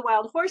break one of the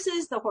wild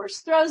horses. The horse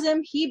throws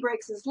him. He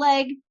breaks his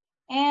leg.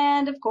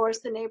 And of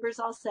course, the neighbors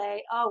all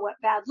say, "Oh, what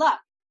bad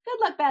luck. Good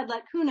luck, bad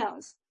luck. Who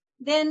knows?"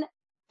 Then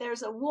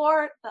there's a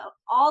war.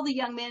 All the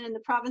young men in the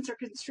province are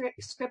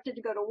conscripted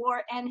to go to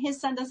war, and his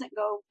son doesn't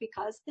go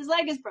because his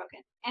leg is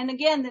broken. And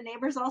again, the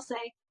neighbors all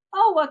say,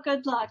 "Oh, what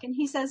good luck." And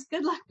he says,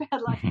 "Good luck,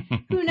 bad luck.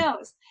 Who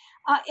knows?"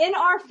 In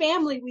our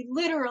family, we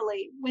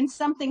literally, when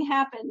something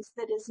happens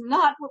that is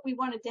not what we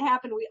wanted to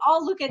happen, we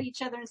all look at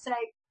each other and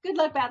say, "Good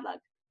luck, bad luck."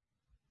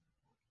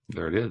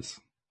 There it is.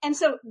 And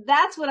so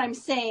that's what I'm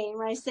saying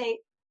when I say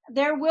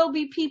there will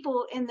be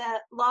people in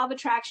the law of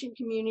attraction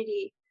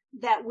community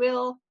that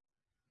will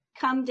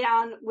come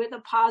down with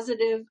a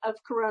positive of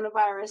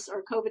coronavirus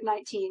or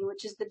COVID-19,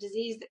 which is the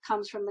disease that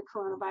comes from the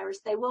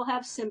coronavirus. They will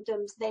have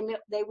symptoms.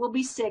 They will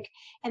be sick,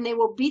 and they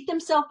will beat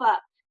themselves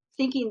up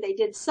thinking they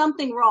did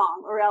something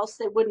wrong or else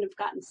they wouldn't have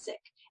gotten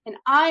sick. And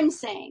I'm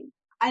saying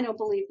I don't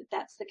believe that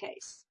that's the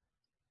case.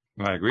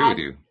 I agree with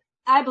you.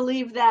 I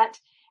believe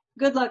that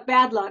good luck,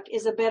 bad luck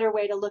is a better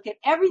way to look at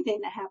everything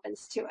that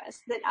happens to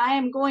us, that I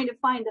am going to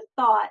find a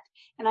thought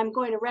and I'm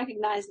going to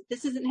recognize that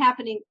this isn't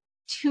happening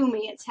to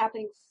me. It's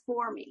happening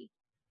for me.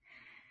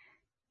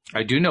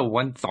 I do know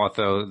one thought,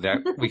 though,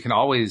 that we can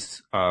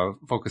always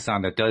focus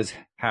on that does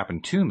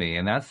happen to me,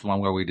 and that's the one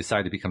where we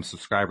decide to become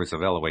subscribers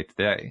of Elevate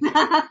Today.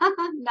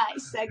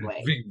 Nice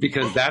segue.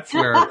 Because that's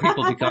where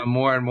people become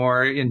more and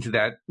more into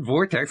that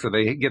vortex where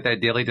they get that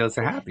daily dose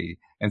of happy.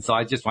 And so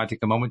I just want to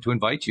take a moment to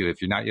invite you,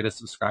 if you're not yet a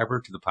subscriber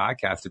to the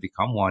podcast, to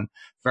become one.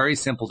 Very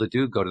simple to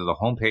do. Go to the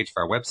homepage of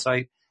our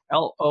website,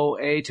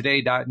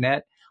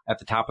 loatoday.net. At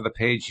the top of the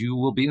page, you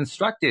will be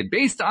instructed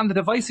based on the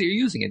device that you're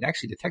using. It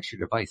actually detects your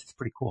device. It's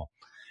pretty cool.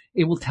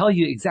 It will tell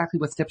you exactly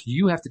what steps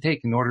you have to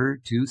take in order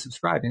to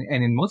subscribe.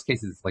 And in most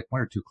cases, it's like 1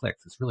 or 2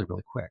 clicks. It's really,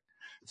 really quick.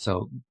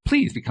 So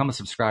please become a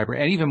subscriber.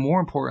 And even more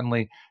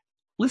importantly,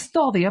 listen to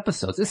all the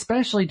episodes,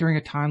 especially during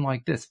a time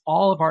like this.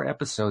 All of our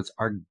episodes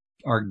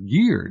are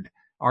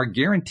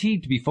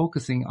guaranteed to be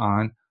focusing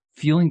on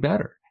feeling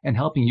better and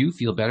helping you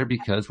feel better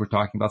because we're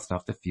talking about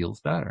stuff that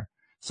feels better.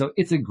 So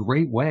it's a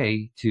great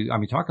way to,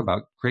 talk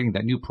about creating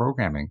that new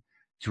programming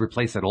to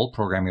replace that old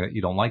programming that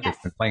you don't like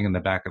that's been playing in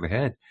the back of the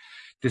head.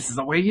 This is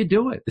the way you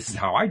do it. This is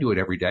how I do it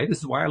every day. This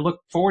is why I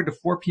look forward to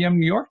 4 p.m.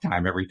 New York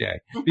time every day,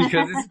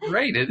 because it's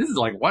great. This is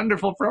like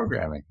wonderful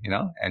programming,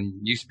 and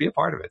you should be a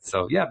part of it.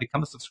 So yeah,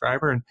 become a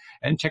subscriber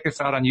and check us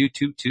out on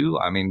YouTube too.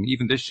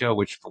 Even this show,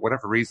 which for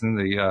whatever reason,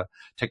 the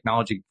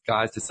technology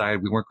guys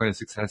decided we weren't going to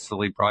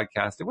successfully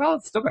broadcast it. Well,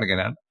 it's still going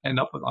to end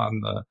up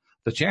on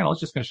the channel.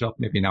 It's just going to show up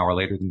maybe an hour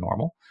later than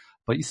normal,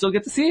 but you still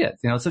get to see it,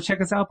 so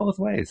check us out both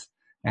ways.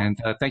 And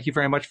thank you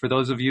very much for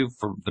those of you,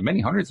 for the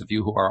many hundreds of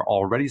you who are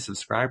already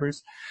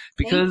subscribers,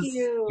 because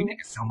you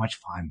make it so much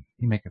fun.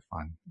 You make it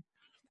fun.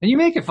 And you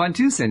make it fun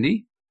too,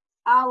 Cindy.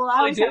 Oh, well, I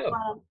always have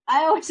fun.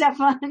 I always have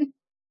fun.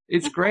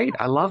 It's great.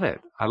 I love it.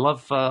 I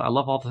love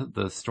all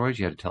the stories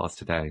you had to tell us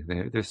today.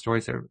 They're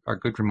stories that are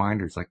good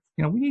reminders. Like,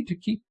 we need to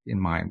keep in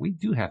mind, we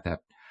do have that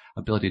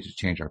ability to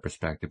change our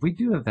perspective. We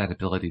do have that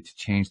ability to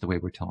change the way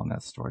we're telling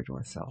that story to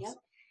ourselves. Yep.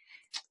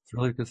 It's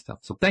really good stuff.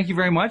 So thank you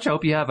very much. I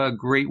hope you have a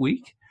great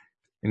week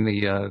in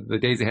the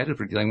days ahead if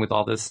we're dealing with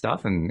all this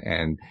stuff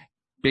and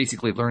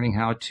basically learning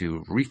how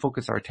to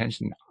refocus our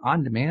attention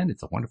on demand.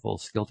 It's a wonderful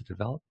skill to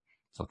develop.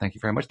 So thank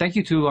you very much. Thank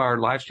you to our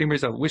live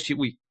streamers. I wish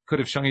we could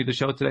have shown you the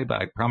show today,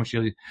 but I promise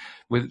you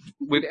with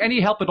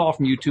any help at all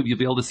from YouTube, you'll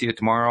be able to see it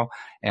tomorrow.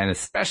 And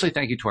especially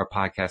thank you to our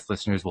podcast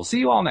listeners. We'll see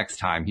you all next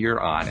time here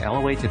on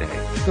LOA Today.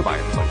 Goodbye,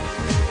 everybody.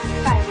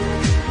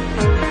 Bye.